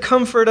 with the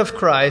comfort of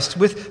Christ,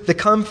 with the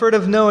comfort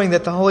of knowing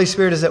that the Holy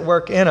Spirit is at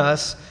work in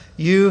us,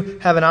 you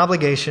have an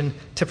obligation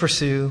to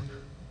pursue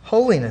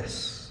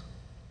holiness.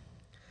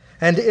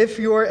 And if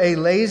you're a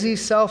lazy,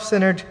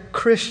 self-centered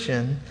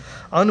Christian,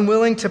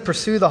 unwilling to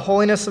pursue the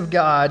holiness of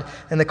God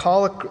and the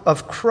call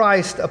of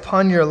Christ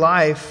upon your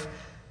life,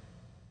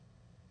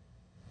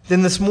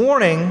 then this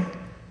morning,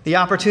 the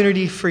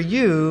opportunity for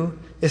you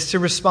is to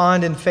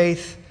respond in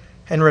faith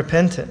and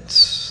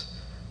repentance.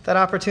 That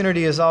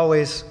opportunity is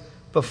always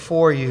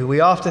before you. We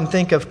often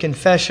think of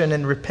confession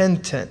and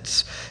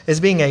repentance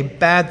as being a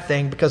bad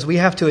thing because we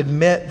have to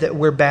admit that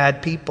we're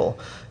bad people.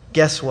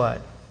 Guess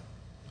what?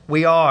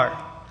 We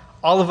are.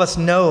 All of us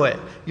know it.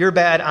 You're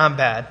bad, I'm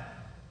bad.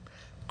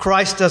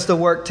 Christ does the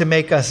work to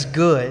make us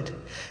good.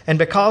 And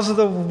because of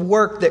the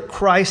work that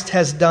Christ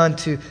has done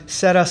to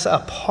set us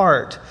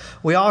apart,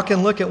 we all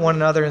can look at one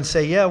another and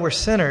say, yeah, we're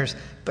sinners,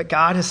 but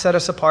God has set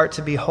us apart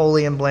to be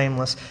holy and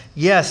blameless.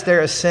 Yes,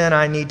 there is sin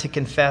I need to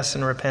confess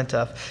and repent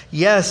of.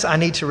 Yes, I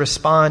need to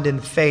respond in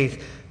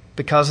faith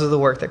because of the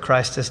work that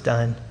Christ has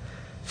done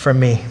for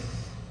me.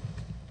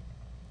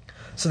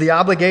 So the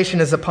obligation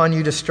is upon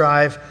you to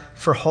strive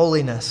for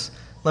holiness.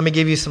 Let me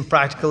give you some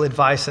practical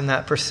advice in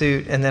that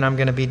pursuit, and then I'm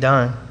going to be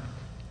done.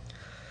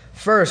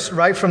 First,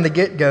 right from the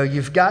get-go,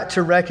 you've got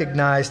to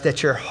recognize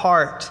that your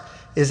heart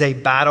is a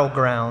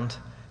battleground.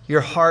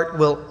 Your heart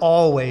will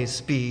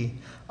always be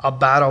a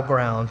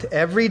battleground.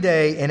 Every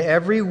day, in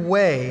every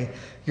way,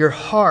 your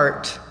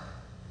heart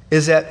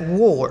is at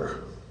war.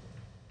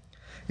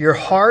 Your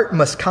heart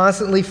must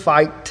constantly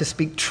fight to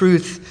speak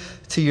truth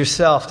to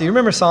yourself. Do you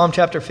remember Psalm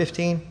chapter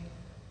 15?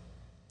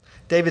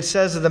 David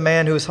says of the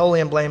man who is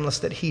holy and blameless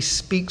that he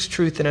speaks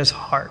truth in his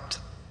heart.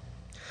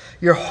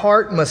 Your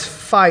heart must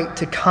fight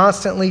to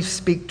constantly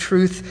speak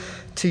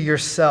truth to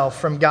yourself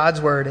from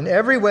God's word. In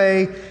every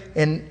way,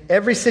 in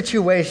every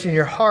situation,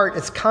 your heart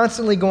is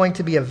constantly going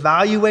to be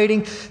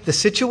evaluating the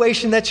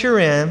situation that you're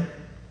in,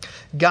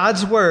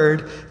 God's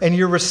word, and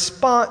your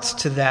response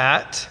to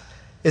that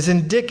is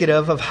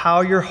indicative of how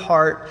your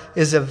heart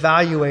is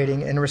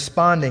evaluating and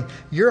responding.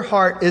 Your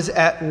heart is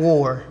at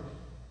war.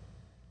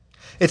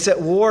 It's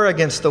at war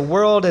against the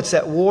world. It's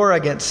at war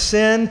against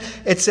sin.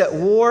 It's at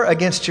war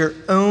against your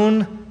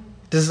own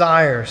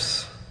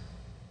desires.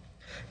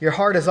 Your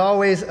heart is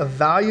always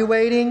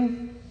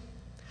evaluating.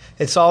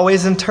 It's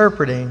always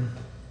interpreting.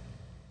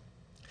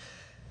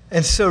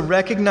 And so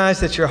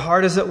recognize that your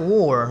heart is at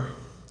war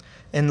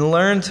and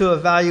learn to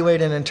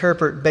evaluate and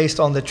interpret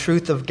based on the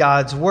truth of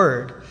God's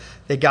word.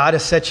 That God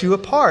has set you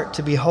apart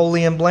to be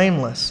holy and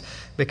blameless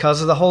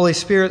because of the Holy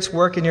Spirit's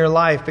work in your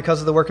life,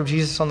 because of the work of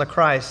Jesus on the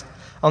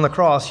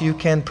cross, you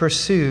can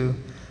pursue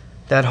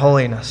that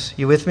holiness.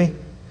 You with me?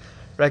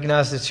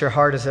 Recognize that your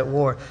heart is at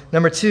war.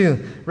 Number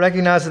 2,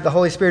 recognize that the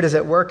Holy Spirit is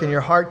at work in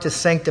your heart to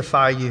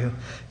sanctify you.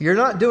 You're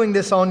not doing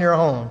this on your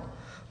own.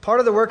 Part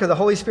of the work of the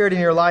Holy Spirit in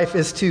your life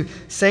is to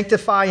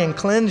sanctify and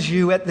cleanse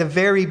you at the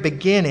very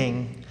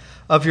beginning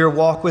of your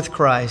walk with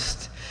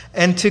Christ,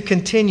 and to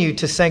continue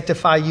to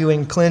sanctify you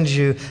and cleanse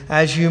you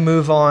as you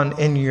move on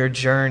in your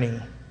journey.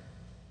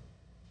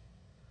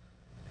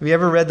 Have you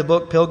ever read the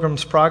book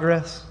Pilgrim's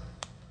Progress?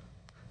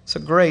 It's a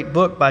great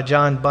book by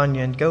John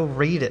Bunyan. Go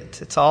read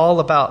it. It's all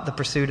about the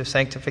pursuit of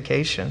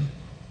sanctification.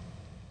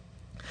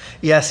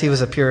 Yes, he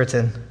was a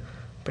Puritan,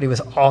 but he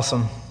was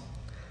awesome.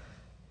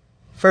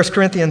 1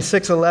 Corinthians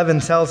 6:11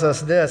 tells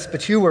us this,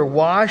 "But you were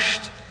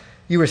washed,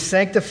 you were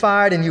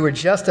sanctified, and you were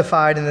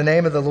justified in the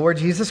name of the Lord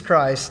Jesus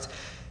Christ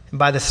and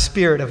by the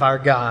Spirit of our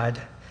God."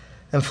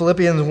 And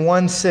Philippians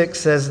 1:6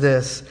 says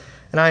this,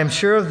 "And I am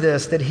sure of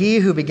this, that he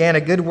who began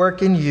a good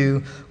work in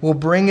you will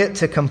bring it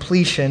to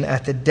completion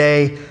at the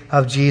day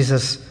of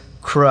Jesus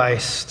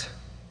Christ."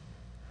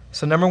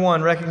 So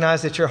 1,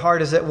 recognize that your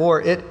heart is at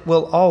war. It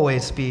will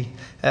always be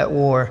at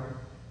war.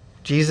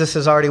 Jesus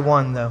has already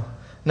won, though.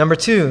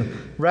 2,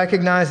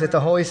 recognize that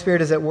the Holy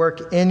Spirit is at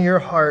work in your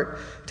heart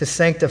to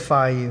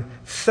sanctify you.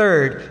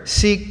 3,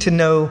 seek to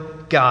know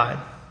God.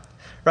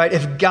 Right?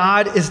 If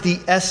God is the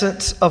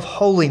essence of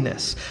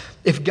holiness,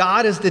 if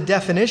God is the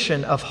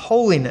definition of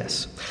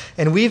holiness,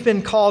 and we've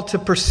been called to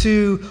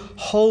pursue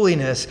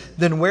holiness,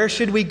 then where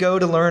should we go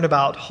to learn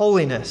about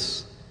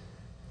holiness?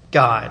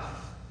 God.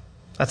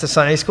 That's a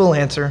Sunday school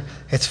answer.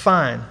 It's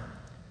fine.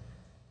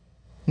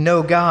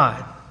 Know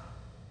God.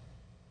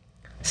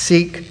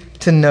 Seek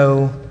to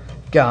know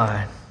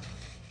God.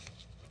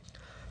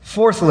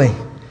 4thly,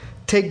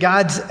 take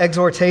God's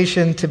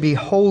exhortation to be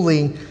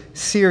holy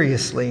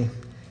seriously.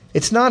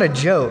 It's not a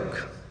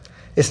joke.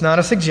 It's not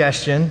a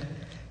suggestion.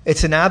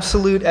 It's an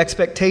absolute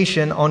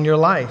expectation on your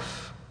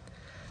life.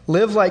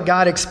 Live like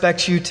God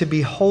expects you to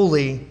be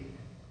holy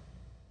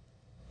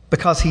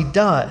because He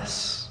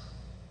does.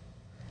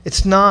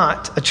 It's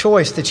not a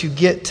choice that you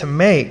get to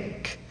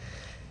make.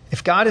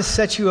 If God has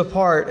set you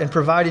apart and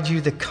provided you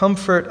the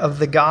comfort of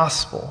the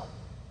gospel,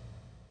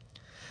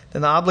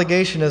 then the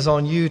obligation is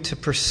on you to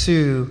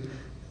pursue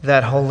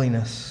that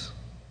holiness.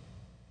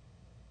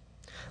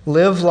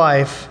 Live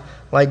life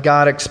like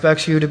God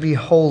expects you to be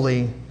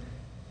holy,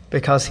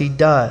 because He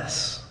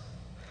does.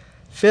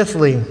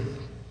 Fifthly,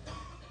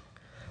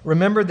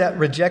 remember that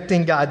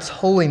rejecting God's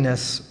call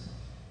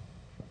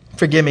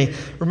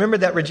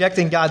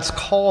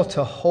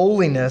to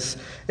holiness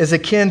is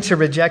akin to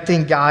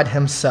rejecting God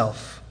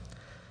Himself.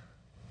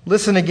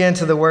 Listen again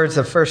to the words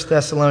of 1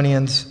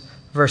 Thessalonians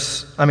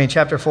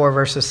chapter 4,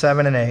 verses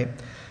 7 and 8.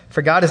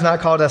 For God has not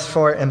called us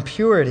for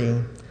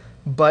impurity,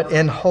 but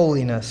in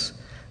holiness.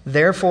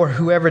 Therefore,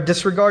 whoever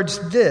disregards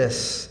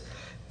this,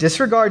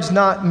 disregards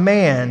not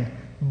man,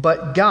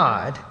 but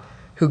God,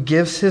 who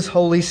gives His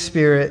Holy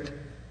Spirit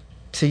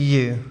to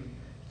you.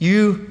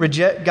 You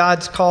reject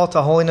God's call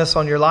to holiness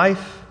on your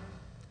life,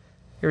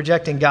 you're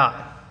rejecting God.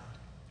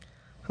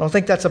 I don't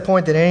think that's a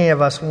point that any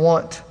of us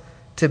want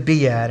to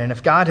be at. And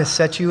if God has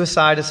set you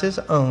aside as His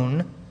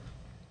own,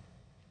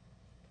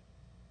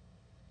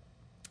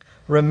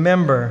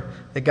 remember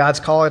that God's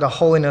call to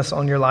holiness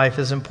on your life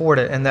is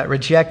important, and that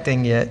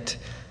rejecting it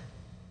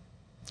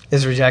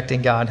is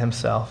rejecting God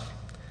Himself.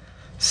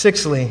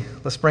 Sixthly,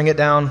 let's bring it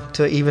down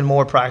to an even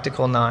more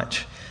practical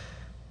notch.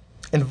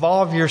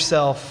 Involve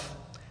yourself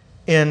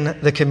in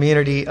the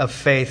community of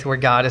faith where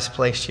God has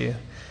placed you.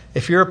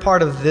 If you're a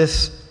part of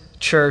this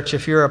church,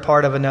 if you're a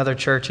part of another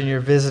church and you're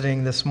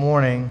visiting this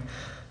morning,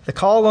 the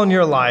call on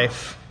your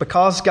life,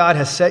 because God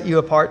has set you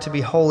apart to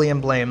be holy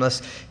and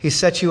blameless, He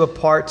set you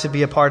apart to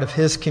be a part of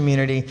His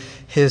community,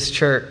 His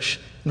church.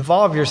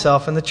 Involve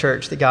yourself in the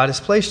church that God has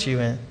placed you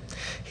in.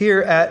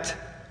 Here at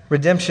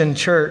Redemption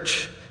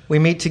Church, we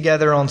meet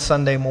together on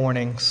Sunday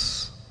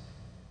mornings.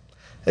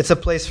 It's a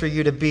place for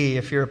you to be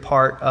if you're a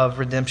part of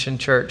Redemption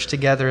Church,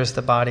 together as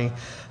the body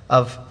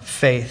of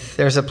faith.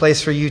 There's a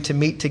place for you to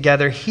meet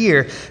together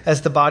here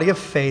as the body of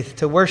faith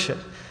to worship.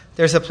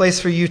 There's a place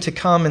for you to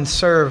come and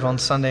serve on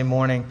Sunday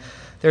morning.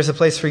 There's a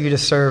place for you to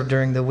serve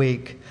during the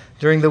week.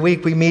 During the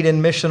week, we meet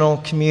in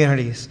missional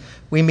communities.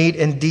 We meet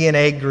in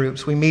DNA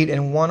groups. We meet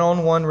in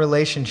one-on-one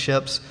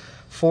relationships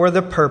for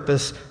the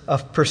purpose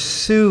of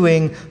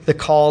pursuing the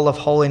call of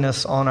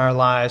holiness on our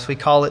lives. We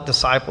call it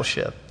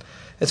discipleship.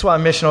 It's why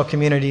missional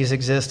communities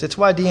exist. It's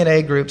why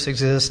DNA groups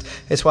exist.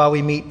 It's why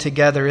we meet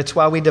together. It's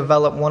why we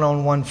develop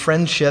one-on-one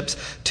friendships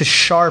to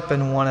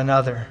sharpen one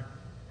another.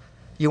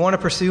 You want to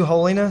pursue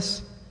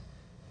holiness?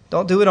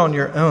 Don't do it on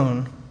your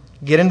own.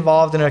 Get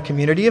involved in a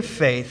community of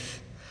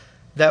faith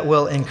that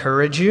will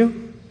encourage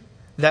you,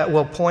 that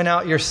will point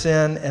out your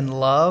sin in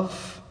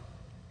love,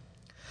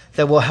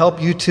 that will help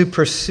you to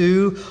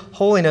pursue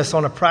holiness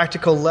on a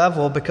practical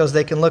level, because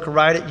they can look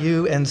right at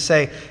you and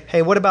say,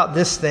 hey, what about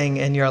this thing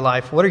in your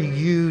life? What are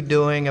you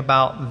doing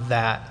about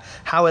that?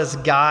 How is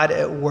God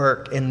at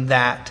work in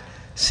that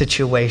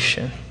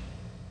situation?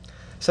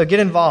 So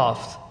get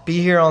involved.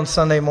 Be here on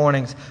Sunday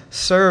mornings.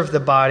 Serve the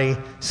body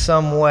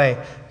some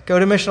way. Go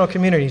to missional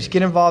communities.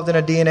 Get involved in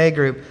a DNA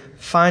group.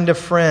 Find a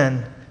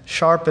friend.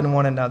 Sharpen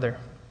one another.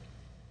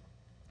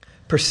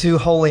 Pursue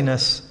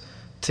holiness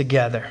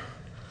together.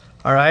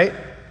 All right?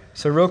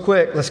 So real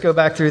quick, let's go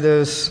back through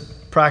those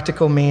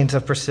practical means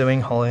of pursuing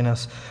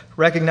holiness.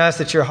 Recognize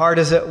that your heart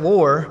is at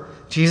war.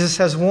 Jesus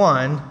has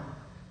won.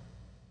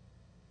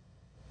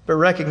 But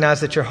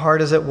recognize that your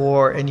heart is at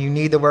war and you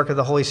need the work of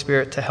the Holy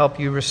Spirit to help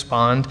you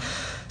respond.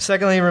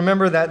 Secondly,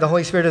 remember that the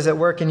Holy Spirit is at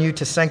work in you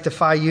to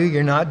sanctify you.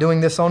 You're not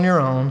doing this on your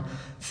own.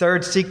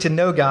 Third, seek to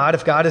know God.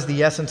 If God is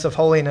the essence of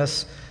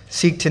holiness,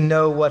 seek to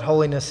know what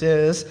holiness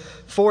is.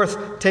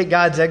 Fourth, take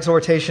God's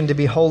exhortation to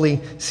be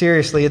holy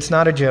seriously. It's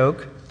not a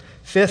joke.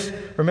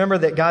 Fifth, remember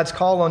that God's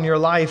call on your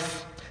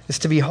life is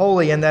to be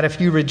holy, and that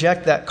if you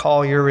reject that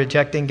call, you're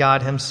rejecting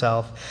God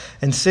Himself.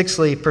 And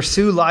sixthly,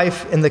 pursue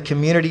life in the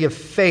community of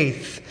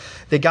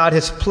faith that God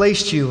has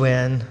placed you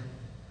in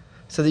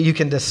so that you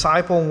can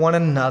disciple one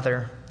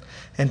another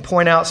and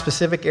point out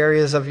specific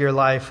areas of your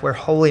life where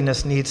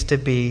holiness needs to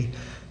be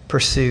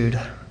pursued.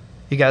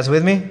 You guys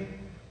with me?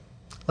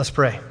 Let's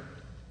pray.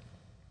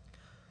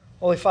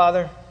 Holy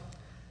Father,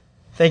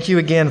 thank you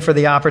again for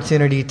the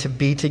opportunity to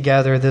be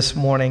together this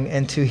morning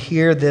and to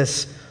hear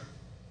this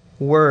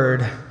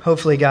word,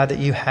 hopefully, God, that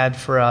you had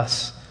for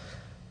us.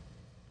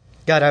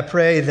 God, I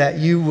pray that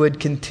you would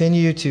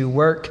continue to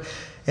work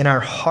in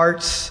our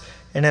hearts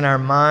and in our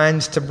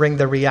minds to bring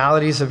the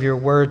realities of your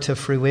word to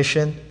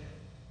fruition.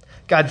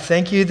 God,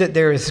 thank you that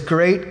there is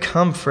great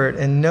comfort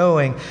in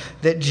knowing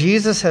that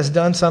Jesus has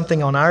done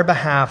something on our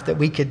behalf that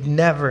we could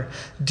never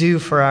do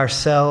for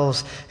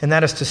ourselves, and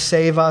that is to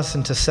save us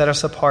and to set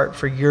us apart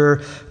for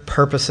your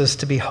purposes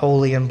to be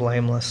holy and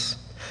blameless.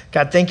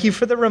 God, thank you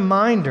for the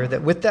reminder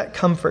that with that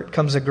comfort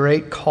comes a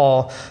great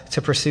call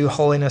to pursue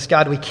holiness.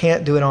 God, we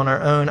can't do it on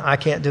our own. I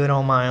can't do it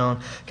on my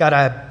own. God,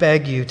 I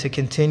beg you to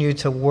continue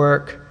to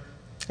work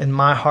in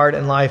my heart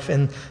and life,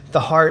 in the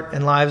heart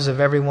and lives of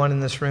everyone in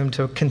this room,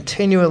 to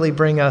continually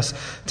bring us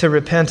to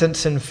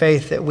repentance and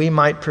faith, that we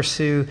might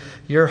pursue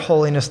your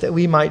holiness, that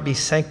we might be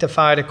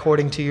sanctified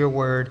according to your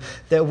word,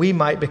 that we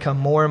might become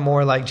more and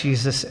more like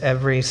Jesus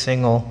every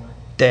single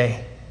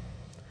day.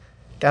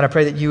 God, I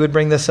pray that you would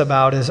bring this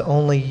about as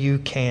only you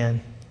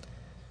can.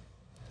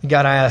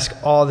 God, I ask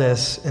all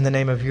this in the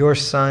name of your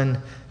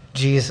Son,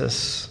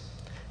 Jesus.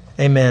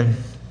 Amen.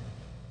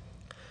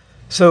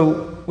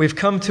 So we've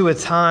come to a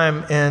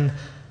time in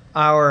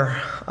our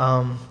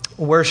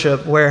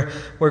worship where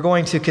we're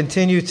going to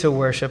continue to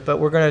worship, but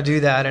we're going to do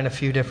that in a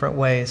few different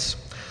ways.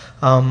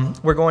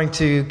 We're going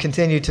to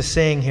continue to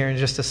sing here in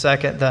just a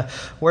second. The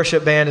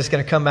worship band is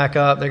going to come back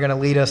up. They're going to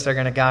lead us. They're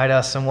going to guide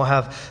us, and we'll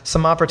have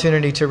some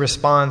opportunity to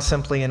respond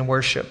simply in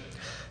worship.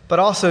 But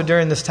also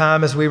during this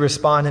time as we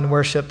respond in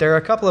worship, there are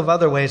a couple of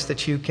other ways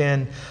that you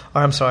can,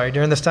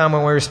 during this time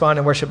when we respond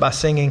in worship by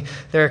singing,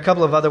 there are a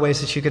couple of other ways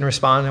that you can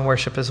respond in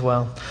worship as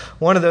well.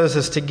 One of those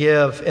is to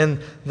give. In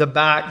the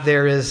back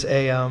there is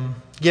a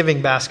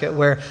giving basket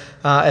where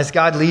as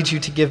God leads you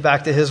to give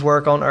back to his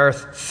work on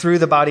earth through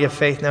the body of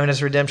faith known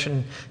as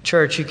Redemption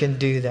Church, you can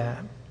do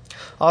that.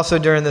 Also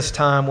during this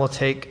time, we'll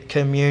take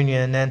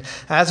communion. And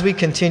as we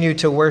continue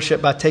to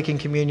worship by taking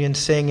communion,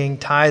 singing,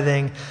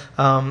 tithing,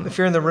 if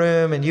you're in the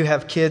room and you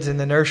have kids in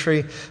the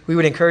nursery, we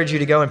would encourage you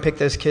to go and pick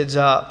those kids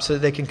up so that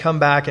they can come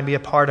back and be a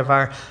part of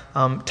our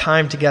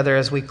time together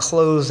as we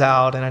close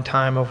out in a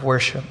time of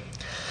worship.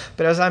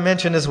 But as I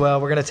mentioned as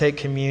well, we're going to take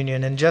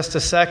communion. In just a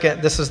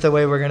second, this is the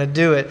way we're going to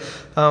do it.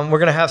 We're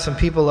going to have some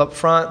people up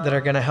front that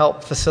are going to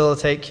help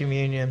facilitate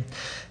communion.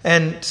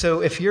 And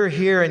so if you're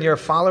here and you're a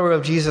follower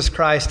of Jesus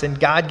Christ and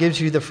God gives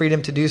you the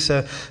freedom to do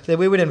so, then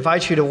we would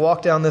invite you to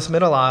walk down this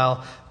middle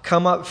aisle,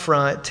 come up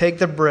front, take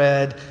the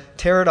bread,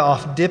 tear it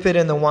off, dip it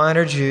in the wine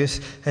or juice,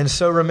 and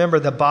so remember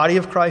the body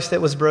of Christ that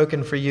was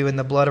broken for you and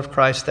the blood of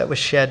Christ that was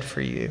shed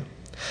for you.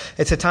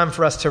 It's a time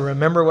for us to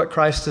remember what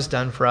Christ has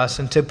done for us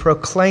and to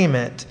proclaim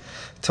it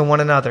to one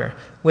another.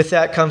 With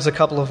that comes a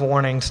couple of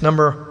warnings.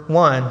 Number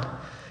one,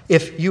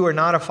 if you are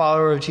not a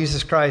follower of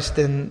Jesus Christ,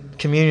 then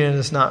communion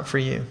is not for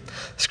you.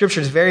 Scripture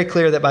is very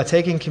clear that by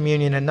taking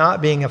communion and not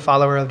being a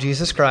follower of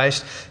Jesus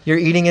Christ, you're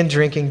eating and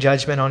drinking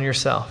judgment on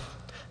yourself.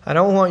 I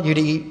don't want you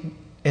to eat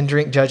and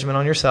drink judgment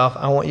on yourself.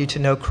 I want you to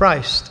know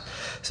Christ.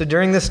 So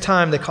during this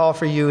time, the call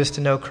for you is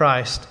to know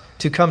Christ,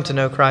 to come to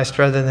know Christ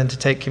rather than to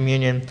take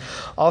communion.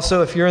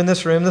 Also, if you're in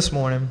this room this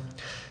morning,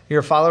 you're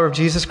a follower of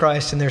Jesus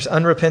Christ and there's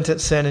unrepentant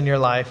sin in your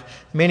life,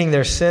 meaning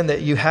there's sin that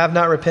you have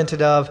not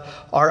repented of,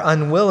 are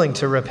unwilling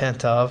to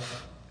repent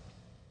of,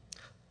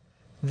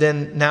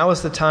 then now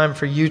is the time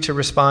for you to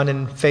respond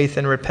in faith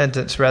and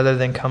repentance rather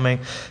than coming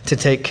to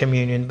take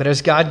communion. But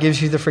as God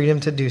gives you the freedom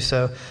to do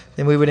so,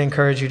 then we would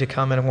encourage you to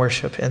come and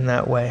worship in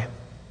that way.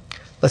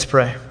 Let's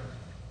pray.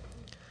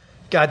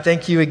 God,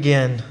 thank you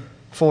again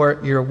for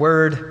your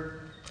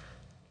word,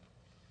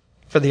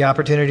 for the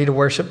opportunity to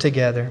worship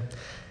together.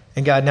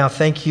 And God, now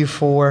thank you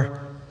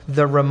for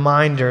the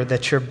reminder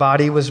that your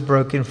body was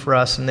broken for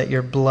us and that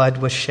your blood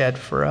was shed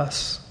for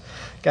us.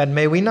 God,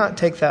 may we not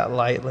take that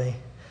lightly.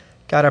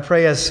 God, I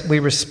pray as we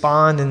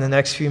respond in the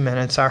next few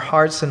minutes, our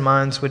hearts and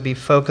minds would be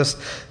focused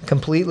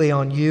completely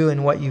on you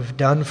and what you've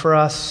done for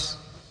us.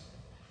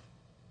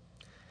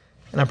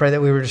 And I pray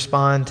that we would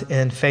respond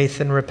in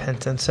faith and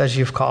repentance as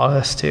you've called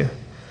us to.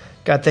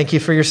 God, thank you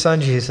for your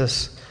Son,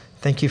 Jesus.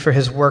 Thank you for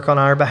his work on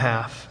our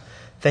behalf.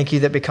 Thank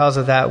you that because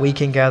of that, we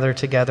can gather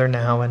together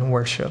now and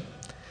worship.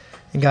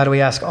 And God,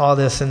 we ask all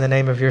this in the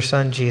name of your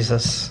Son,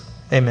 Jesus.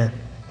 Amen.